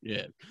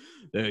 Yeah.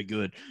 Very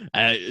good.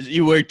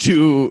 You work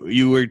two.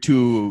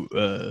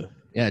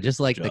 Yeah, just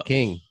like jobs. The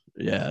king.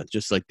 Yeah,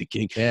 just like the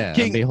king. Yeah,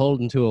 King, I'm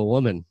beholden to a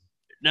woman.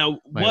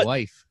 Now, my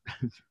wife.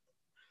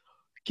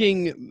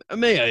 King,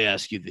 may I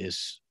ask you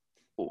this?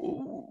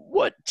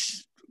 What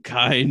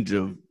kind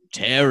of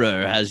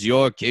terror has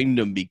your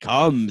kingdom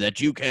become that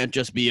you can't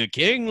just be a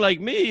king like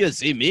me? You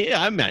see me,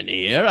 I'm in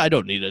here. I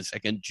don't need a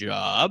second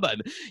job.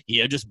 I'm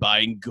here just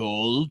buying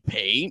gold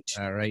paint.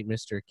 All right,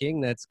 Mr. King,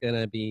 that's going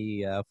to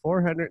be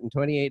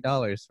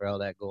 $428 for all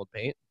that gold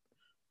paint.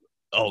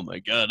 Oh, my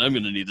God, I'm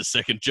going to need a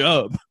second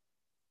job.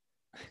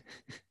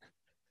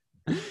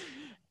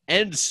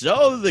 And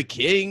so the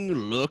king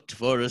looked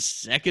for a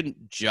second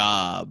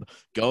job,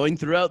 going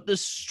throughout the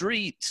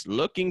streets,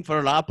 looking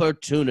for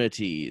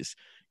opportunities.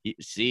 You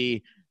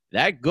see,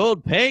 that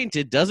gold paint,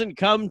 it doesn't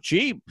come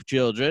cheap,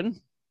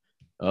 children.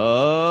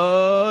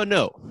 Oh,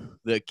 no.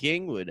 The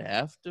king would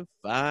have to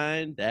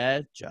find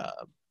that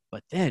job.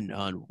 But then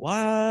on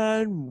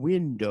one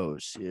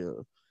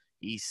windowsill,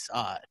 he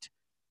saw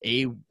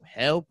a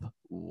help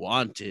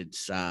wanted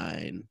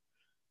sign.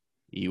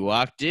 He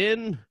walked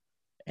in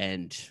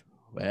and...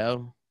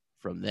 well,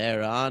 from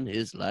there on,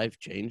 his life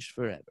changed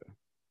forever.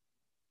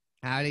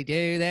 Howdy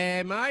do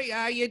there, mate.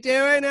 How you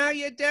doing?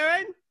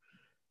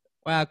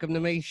 Welcome to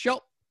me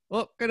shop.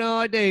 What can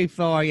I do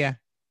for you?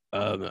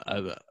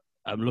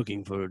 I'm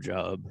looking for a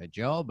job. A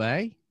job,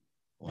 eh?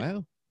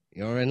 Well,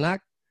 you're in luck.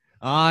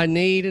 I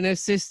need an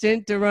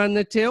assistant to run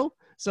the till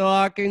so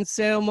I can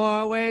sell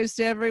my wares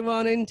to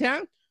everyone in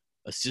town.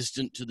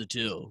 Assistant to the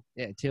till.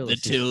 Yeah, till. The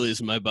till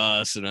is my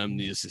boss, and I'm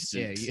the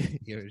assistant. Yeah,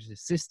 you're an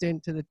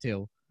assistant to the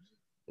till.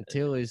 The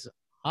till is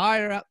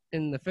higher up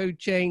in the food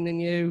chain than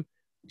you,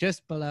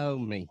 just below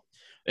me.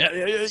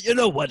 You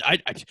know what? I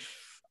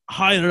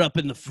higher up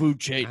in the food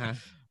chain. Uh-huh.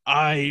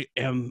 I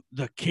am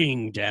the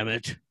king, damn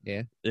it.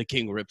 Yeah. The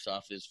king rips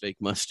off his fake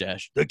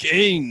mustache. The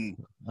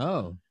king.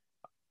 Oh.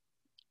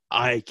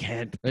 I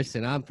can't.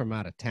 Listen, I'm from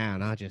out of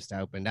town. I just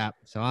opened up,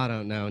 so I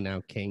don't know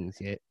no kings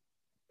yet.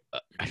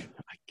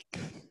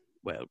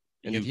 Well,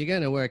 if you're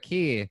going to work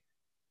here,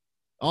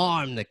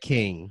 I'm the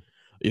king.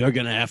 You're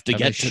going to have to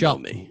get to know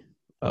me.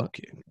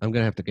 Okay. I'm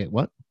going to have to get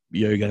what?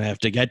 You're going to have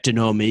to get to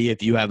know me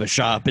if you have a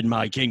shop in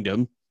my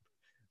kingdom.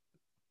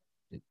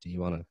 Do you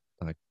want to,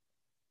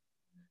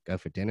 go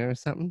for dinner or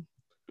something?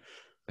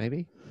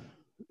 Maybe?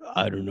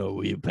 I don't know.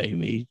 Will you pay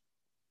me?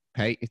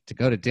 Pay to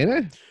go to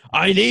dinner?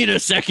 I need a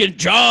second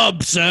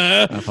job,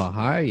 sir. If I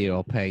hire you,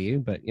 I'll pay you.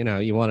 But,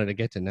 you wanted to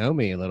get to know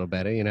me a little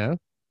better,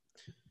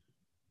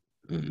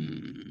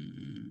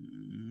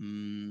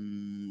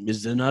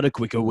 Is there not a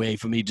quicker way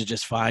for me to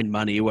just find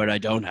money where I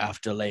don't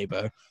have to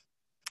labor?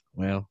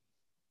 Well,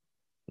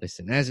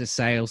 Listen, as a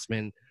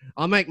salesman,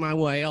 I make my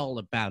way all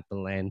about the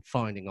land,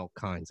 finding all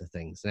kinds of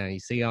things. Now, you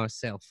see, I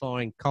sell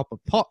fine copper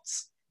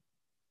pots,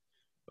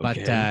 but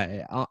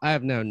Okay. I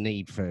have no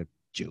need for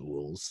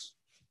jewels.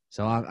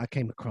 So I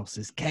came across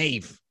this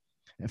cave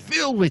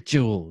filled with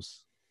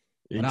jewels,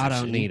 but I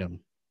don't need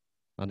them.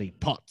 I need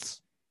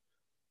pots.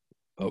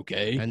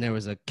 Okay. And there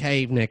was a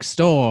cave next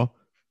door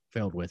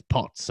filled with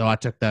pots, so I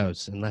took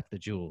those and left the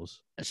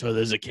jewels. So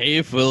there's a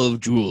cave full of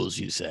jewels,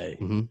 you say?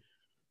 Mm-hmm.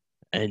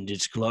 And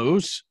it's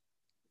close?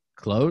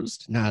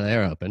 Closed? No,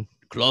 they're open.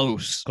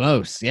 Close.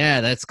 Close.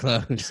 Yeah, that's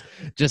close.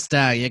 Just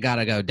you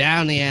gotta go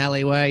down the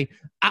alleyway,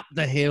 up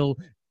the hill,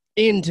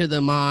 into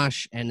the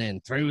marsh, and then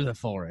through the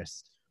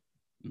forest.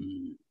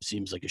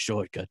 Seems like a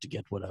shortcut to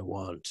get what I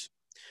want.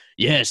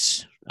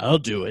 Yes, I'll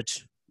do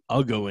it.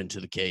 I'll go into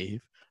the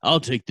cave. I'll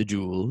take the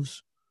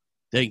jewels.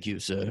 Thank you,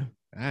 sir.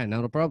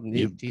 Not a problem.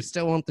 Do you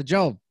still want the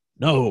job?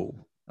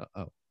 No.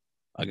 Uh-oh.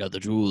 I got the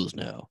jewels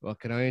now. Well,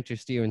 can I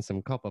interest you in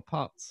some copper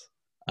pots?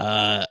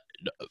 Well,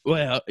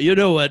 you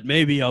know what?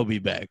 Maybe I'll be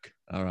back.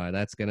 All right,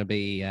 that's going to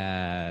be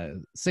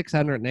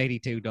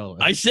 $682.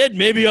 I said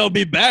maybe I'll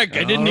be back.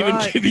 I didn't even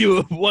give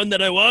you one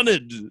that I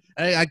wanted.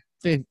 I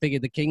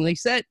figured the kingly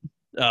set.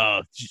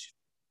 Oh,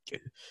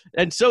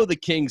 and so the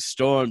king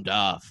stormed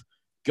off,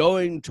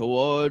 going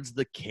towards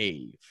the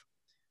cave.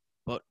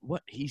 But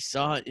what he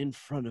saw in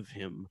front of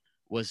him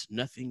was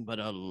nothing but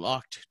a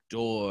locked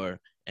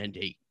door and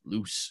a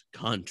loose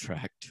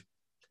contract.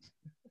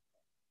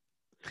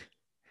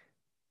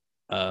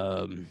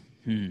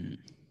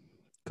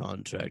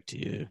 Contract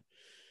here.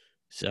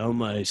 Sell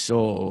my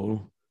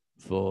soul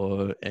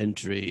for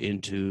entry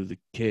into the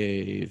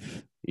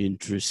cave.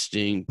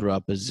 Interesting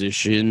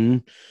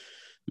proposition.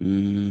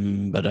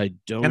 But I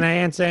don't... Can I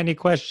answer any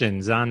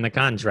questions on the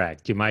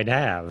contract you might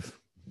have?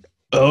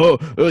 Oh,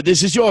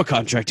 this is your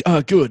contract.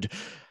 Good.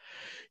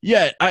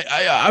 Yeah,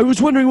 I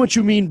was wondering what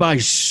you mean by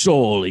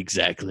soul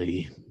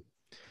exactly.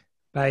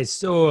 By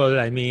soul,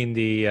 I mean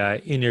the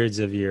innards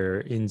of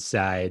your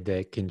inside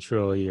that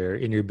control your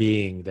inner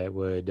being that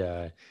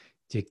would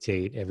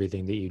dictate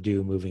everything that you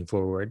do moving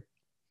forward.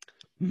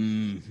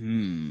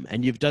 And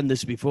you've done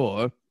this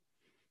before?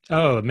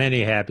 Oh,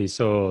 many happy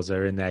souls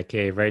are in that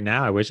cave right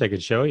now. I wish I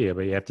could show you,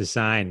 but you have to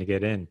sign to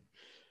get in.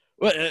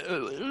 Well,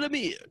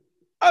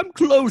 I'm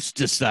close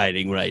to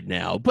signing right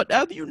now, but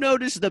have you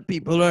noticed that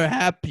people are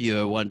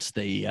happier once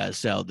they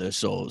sell their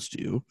souls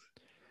to you?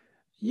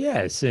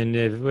 Yes, and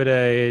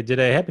did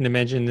I happen to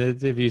mention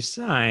that if you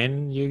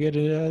sign, you get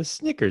a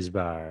Snickers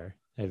bar?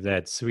 If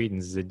that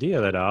sweetens the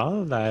deal at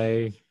all,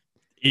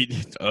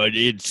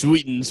 it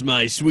sweetens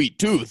my sweet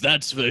tooth,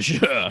 that's for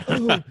sure.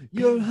 Oh,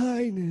 Your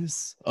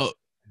Highness. Oh.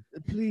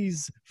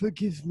 Please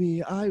forgive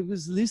me. I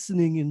was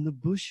listening in the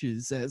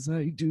bushes as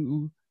I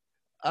do.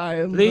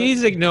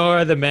 Please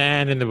ignore the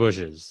man in the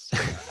bushes.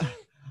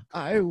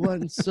 I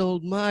once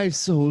sold my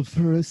soul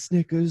for a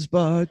Snickers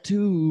bar,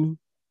 too.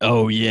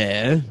 Oh,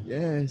 yeah?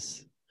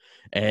 Yes.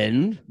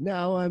 And?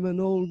 Now I'm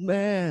an old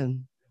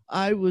man.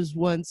 I was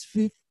once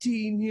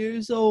 15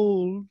 years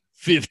old.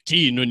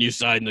 15 when you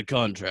signed the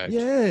contract?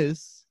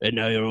 Yes. And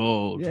now you're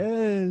old?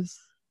 Yes.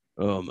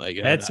 Oh, my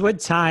God. That's what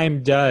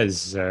time does,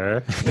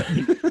 sir.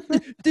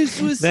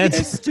 This was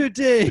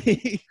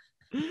yesterday.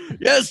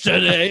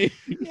 Yesterday?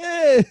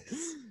 Yes.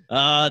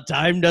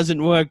 Time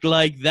doesn't work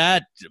like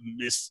that,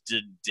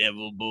 Mr.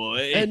 Devil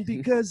Boy. And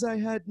because I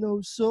had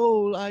no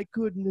soul, I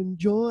couldn't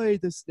enjoy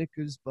the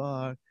Snickers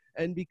bar.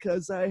 And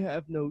because I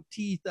have no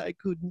teeth, I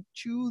couldn't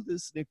chew the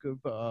Snicker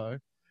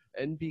bar.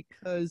 And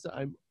because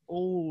I'm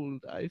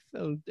old, I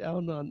fell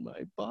down on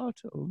my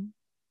bottom.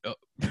 Oh,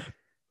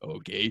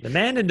 okay. The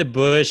man in the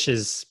bush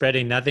is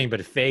spreading nothing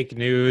but fake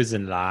news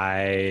and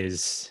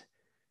lies.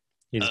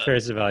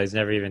 First of all, he's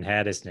never even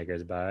had a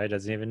Snickers bar. He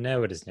doesn't even know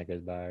what a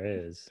Snickers bar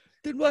is.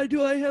 Then why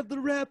do I have the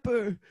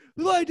wrapper?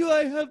 Why do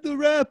I have the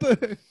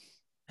wrapper?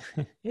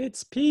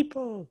 It's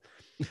people.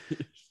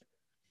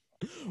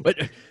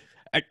 But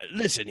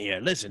listen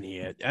here.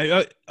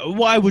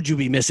 Why would you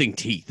be missing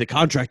teeth? The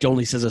contract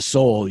only says a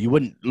soul. You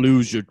wouldn't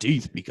lose your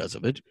teeth because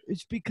of it.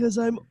 It's because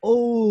I'm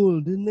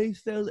old and they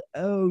fell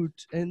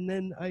out, and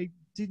then I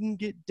didn't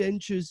get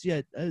dentures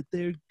yet.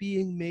 They're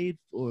being made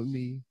for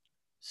me.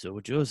 So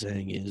what you're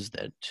saying is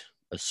that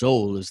a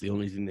soul is the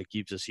only thing that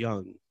keeps us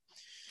young.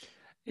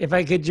 If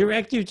I could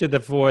direct you to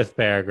the fourth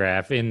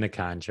paragraph in the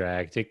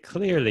contract, it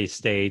clearly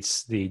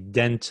states the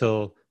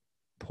dental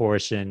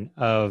portion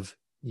of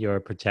your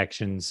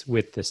protections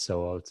with the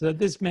soul. So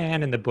this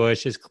man in the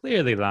bush is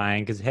clearly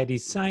lying, because had he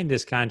signed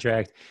this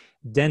contract,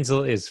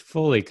 dental is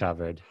fully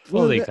covered.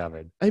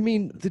 Covered. I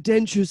mean, the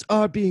dentures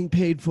are being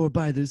paid for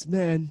by this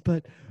man,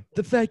 but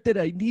the fact that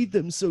I need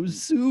them so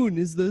soon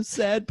is the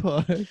sad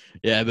part.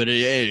 Yeah, but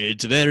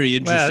it's very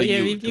interesting. Well, yeah,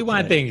 if you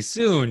want things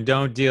soon,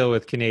 don't deal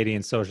with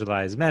Canadian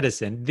socialized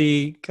medicine.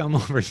 Come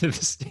over to the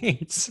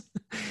States,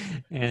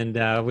 and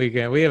we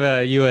have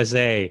a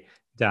USA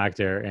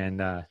doctor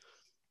and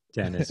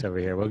dentist over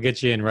here. We'll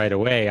get you in right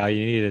away. All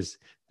you need is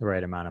the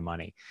right amount of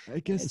money.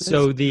 I guess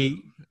so.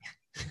 The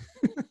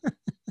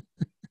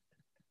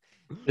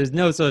There's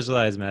no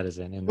socialized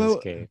medicine in this Well,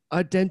 cave.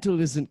 our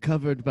dental isn't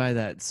covered by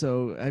that,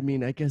 so I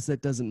mean, I guess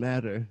that doesn't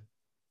matter.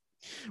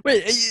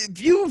 Wait,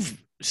 if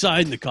you've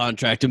signed the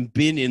contract and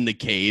been in the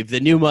cave,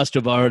 then you must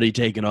have already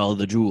taken all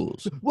the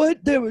jewels.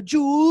 What? There were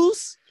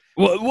jewels?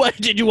 Why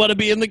did you want to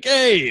be in the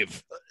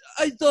cave?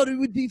 I thought it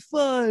would be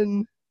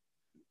fun.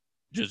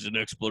 Just an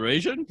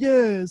exploration?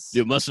 Yes.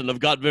 You mustn't have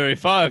got very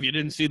far if you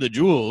didn't see the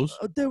jewels.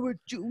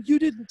 You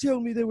didn't tell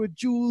me there were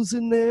jewels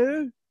in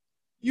there.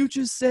 You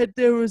just said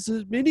there was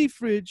a mini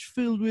fridge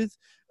filled with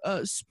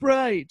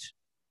Sprite.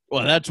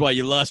 Well, that's why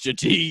you lost your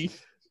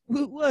teeth.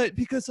 What?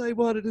 Because I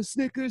wanted a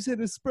Snickers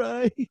and a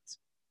Sprite?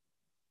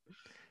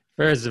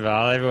 First of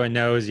all, everyone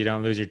knows you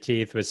don't lose your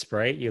teeth with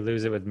Sprite. You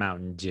lose it with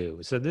Mountain Dew.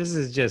 So this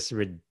is just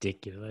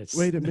ridiculous.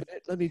 Wait a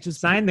minute. Let me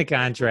just Sign the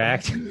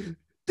contract.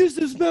 This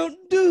is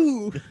Mountain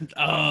Dew.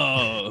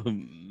 Oh,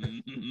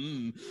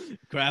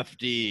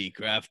 crafty.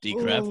 Oh,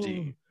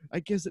 I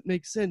guess it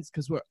makes sense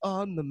because we're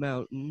on the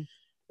mountain.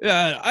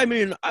 Yeah, I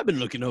mean, I've been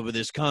looking over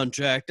this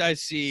contract. I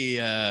see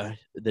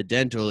the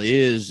dental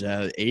is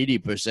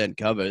 80%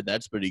 covered.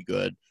 That's pretty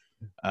good.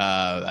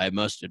 I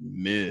must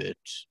admit.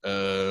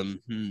 Yeah,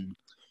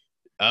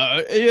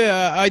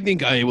 I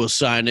think I will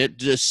sign it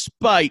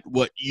despite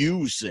what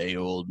you say,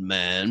 old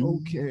man.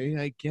 Okay,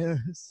 I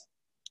guess.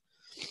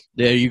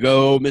 There you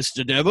go,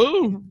 Mr.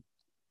 Devil.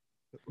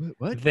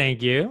 What?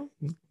 Thank you.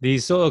 The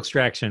soul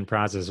extraction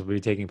process will be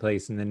taking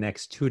place in the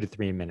next 2 to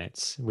 3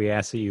 minutes. We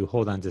ask that you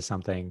hold on to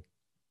something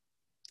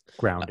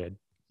grounded.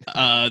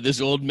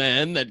 This old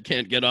man that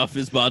can't get off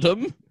his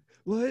bottom.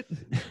 What?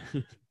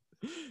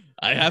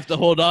 I have to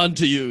hold on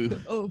to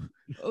you. Oh,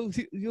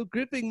 you're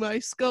gripping my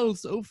skull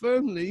so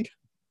firmly.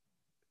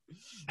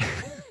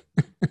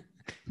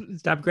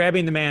 Stop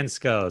grabbing the man's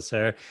skull,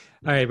 sir.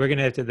 All right, we're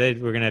gonna have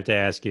to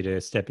ask you to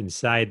step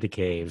inside the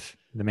cave.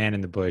 The man in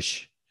the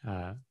bush.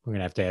 We're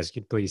gonna have to ask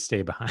you to please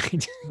stay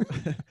behind.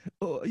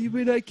 Oh, you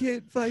mean I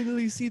can't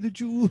finally see the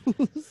jewels?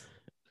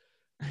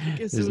 I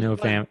guess There's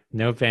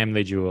no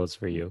family jewels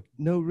for you.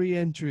 no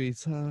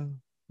re-entries, huh?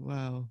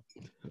 Wow.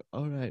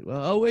 All right.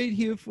 Well, I'll wait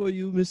here for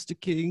you, Mr.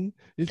 King,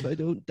 if I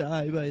don't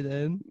die by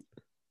then.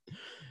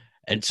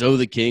 And so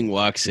the king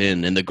walks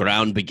in, and the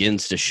ground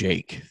begins to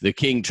shake. The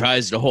king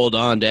tries to hold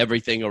on to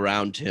everything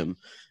around him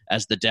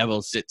as the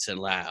devil sits and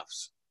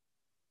laughs.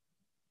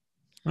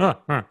 Oh,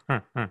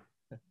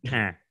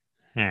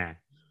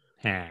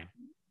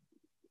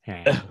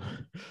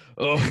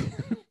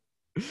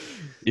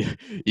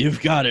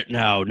 you've got it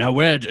now. Now,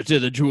 where to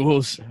the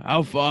jewels?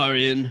 How far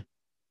in?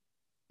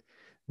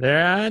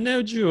 There are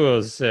no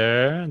jewels,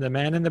 sir. The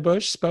man in the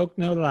bush spoke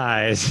no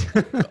lies.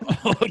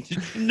 Oh,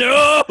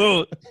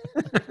 no!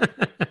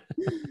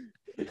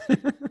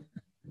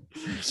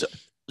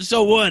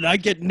 So what? I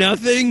get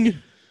nothing?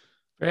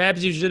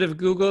 Perhaps you should have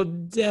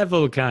Googled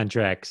devil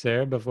contract,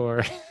 sir,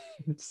 before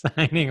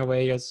signing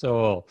away your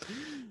soul.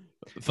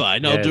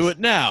 Fine, I'll do it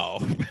now.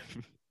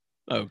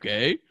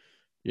 Okay.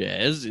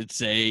 Yes, it's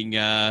saying,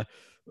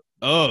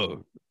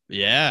 oh,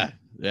 yeah,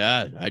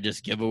 I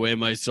just give away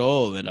my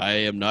soul and I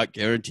am not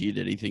guaranteed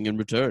anything in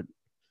return.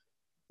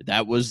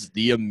 That was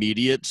the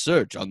immediate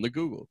search on the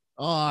Google.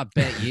 Oh, I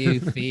bet you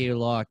feel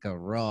like a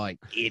right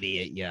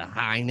idiot, Your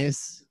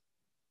Highness.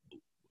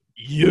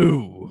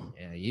 You.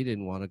 Yeah, you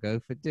didn't want to go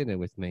for dinner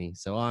with me,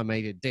 so I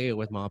made a deal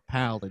with my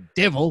pal, the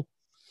devil,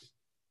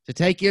 to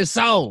take your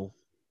soul.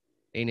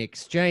 In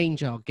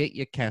exchange, I'll get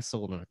your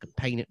castle and I can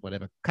paint it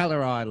whatever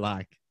color I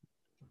like.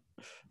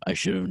 I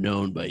should have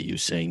known by you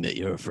saying that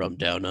you're from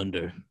down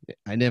under.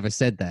 I never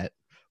said that.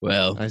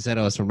 Well, I said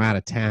I was from out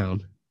of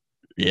town.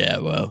 yeah,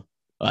 well,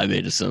 I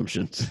made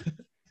assumptions.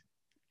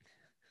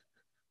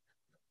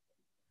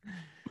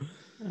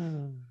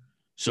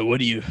 So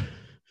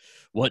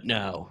what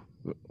now?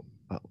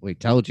 We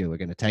told you we're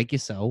going to take your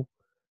soul.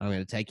 I'm going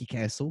to take your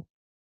castle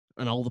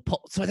and all the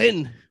pots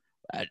within.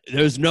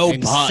 There's no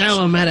and pots. sell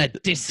them at a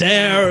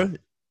discount.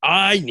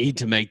 I need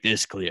to make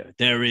this clear.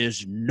 There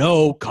is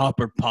no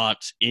copper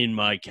pots in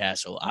my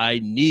castle. I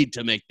need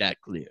to make that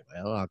clear.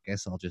 Well, I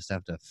guess I'll just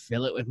have to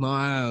fill it with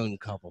my own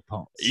copper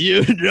pots.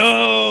 You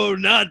know,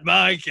 not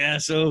my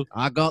castle.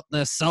 I got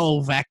the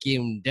soul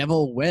vacuum,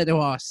 devil. Where do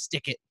I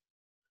stick it?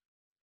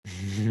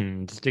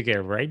 Stick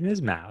it right in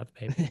his mouth,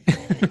 baby.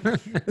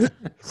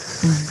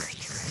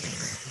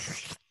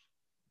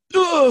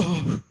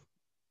 Oh.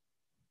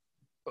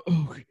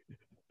 Okay.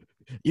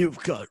 You've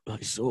got my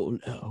soul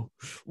now.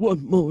 What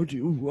more do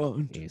you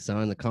want? You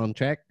sign the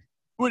contract?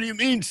 What do you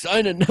mean,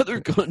 sign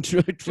another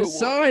contract for Just what?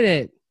 sign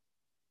it.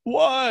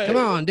 Why? Come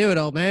on, do it,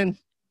 old man.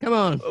 Come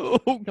on.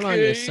 Okay. Come on,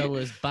 you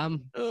soulless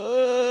bum.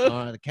 All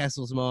right, the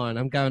castle's mine.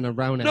 I'm going to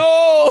Rona.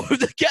 No,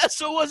 the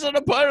castle wasn't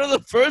a part of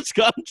the first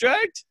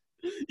contract.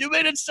 You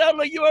made it sound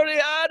like you already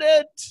had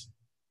it.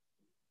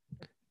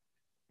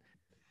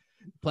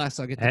 Plus,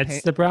 I get to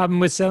That's the problem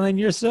with selling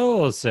your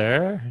soul,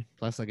 sir.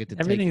 Plus, I get to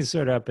Everything's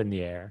sort of up in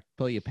the air.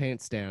 pull your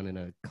pants down in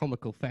a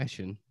comical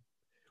fashion.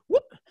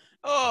 What?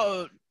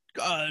 Oh,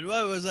 God,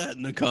 why was that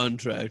in the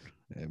contract?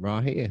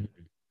 Right here.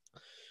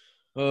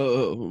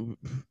 Oh,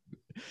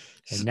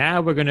 And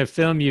now we're going to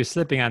film you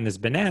slipping on this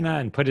banana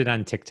and put it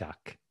on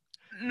TikTok.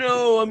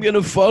 No, I'm going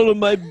to follow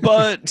my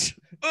butt.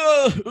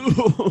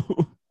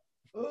 Oh,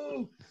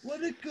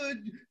 what a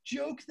good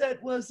joke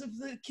that was of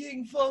the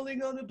king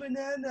falling on a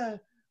banana.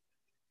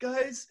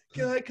 Guys,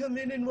 can I come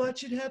in and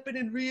watch it happen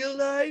in real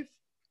life?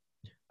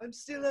 I'm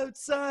still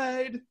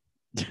outside.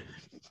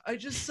 I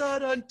just saw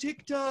it on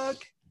TikTok.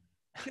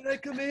 Can I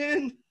come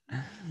in?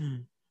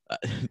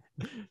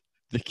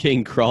 The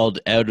king crawled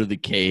out of the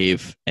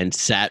cave and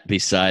sat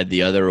beside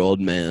the other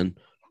old man,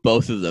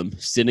 both of them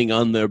sitting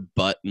on their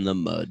butt in the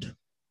mud.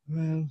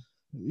 Well,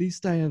 at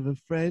least I have a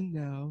friend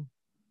now.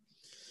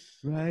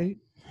 Right?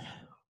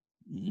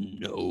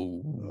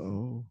 No.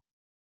 Oh.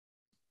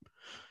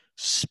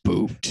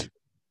 Spooked.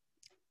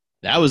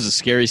 That was a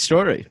scary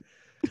story.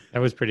 That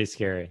was pretty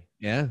scary.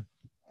 Yeah.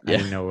 I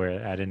didn't know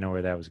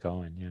where that was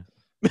going. Yeah.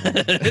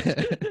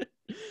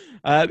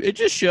 It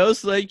just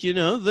shows, like, you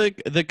know,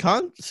 the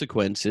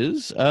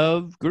consequences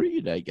of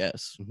greed, I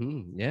guess.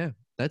 Mm-hmm. Yeah,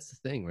 that's the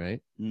thing,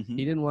 right? Mm-hmm.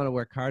 He didn't want to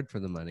work hard for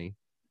the money,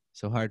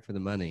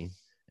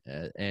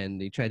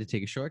 and he tried to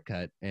take a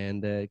shortcut,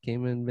 and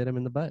came and bit him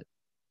in the butt.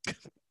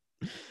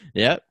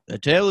 Yeah, a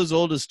tale as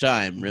old as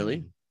time,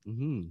 really.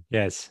 Mm-hmm.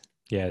 Yes.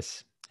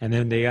 And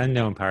then the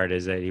unknown part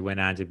is that he went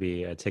on to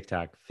be a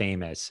TikTok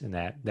famous, and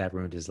that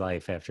ruined his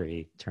life after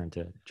he turned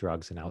to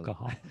drugs and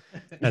alcohol.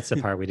 That's the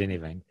part we didn't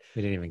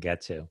even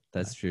get to.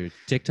 That's true.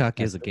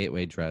 TikTok is a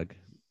gateway drug.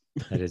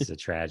 That is the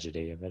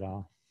tragedy of it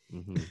all.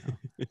 Mm-hmm.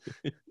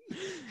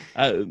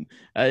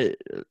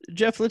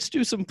 Jeff, let's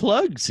do some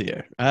plugs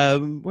here.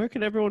 Where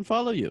can everyone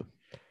follow you?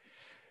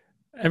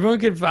 Everyone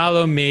can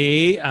follow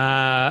me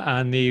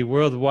on the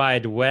World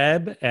Wide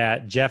Web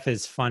at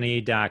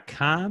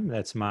jeffisfunny.com.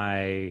 That's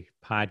my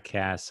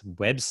podcast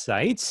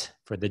website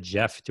for the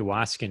Jeff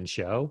Dwoskin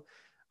Show.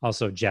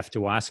 Also,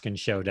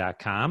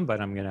 jeffdwoskinshow.com,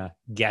 but I'm going to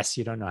guess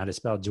you don't know how to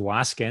spell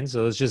Dwoskin,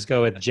 so let's just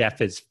go with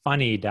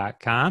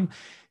jeffisfunny.com.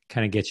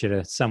 Kind of get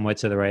you somewhat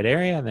to the right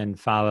area, and then you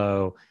can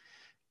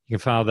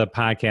follow the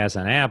podcast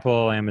on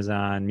Apple,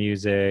 Amazon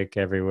Music,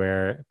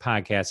 everywhere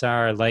podcasts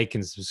are. Like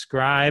and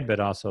subscribe, but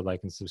also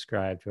like and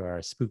subscribe to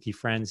our spooky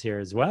friends here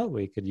as well.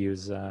 We could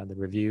use the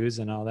reviews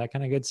and all that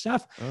kind of good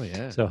stuff. Oh,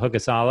 yeah. So hook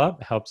us all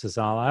up, helps us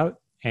all out.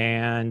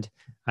 And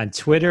on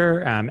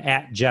Twitter, I'm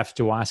at Jeff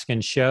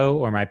Dwoskin Show,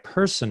 or my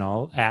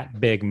personal at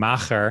Big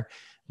Macher,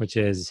 which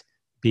is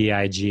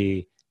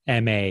BIGMACHER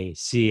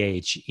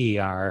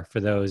for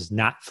those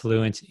not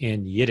fluent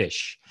in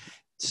Yiddish.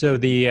 So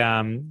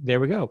there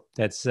we go.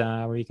 That's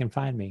where you can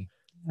find me.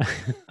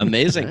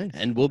 Amazing. Nice.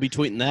 And we'll be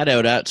tweeting that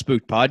out at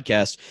Spooked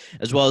Podcast,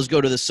 as well as go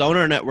to the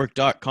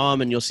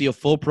sonarnetwork.com and you'll see a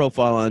full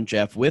profile on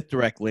Jeff with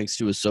direct links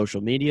to his social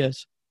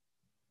medias.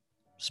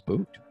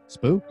 Spooked.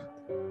 Spooked.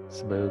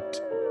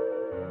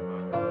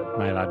 Am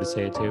I allowed to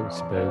say it too?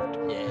 Spooked.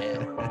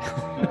 Yeah.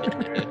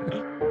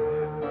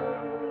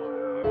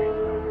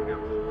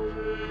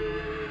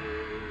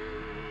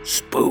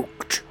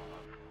 Spooked.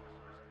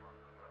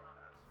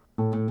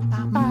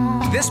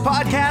 This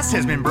podcast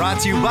has been brought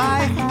to you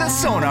by the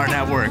Sonar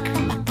Network.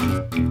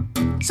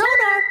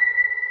 Sonar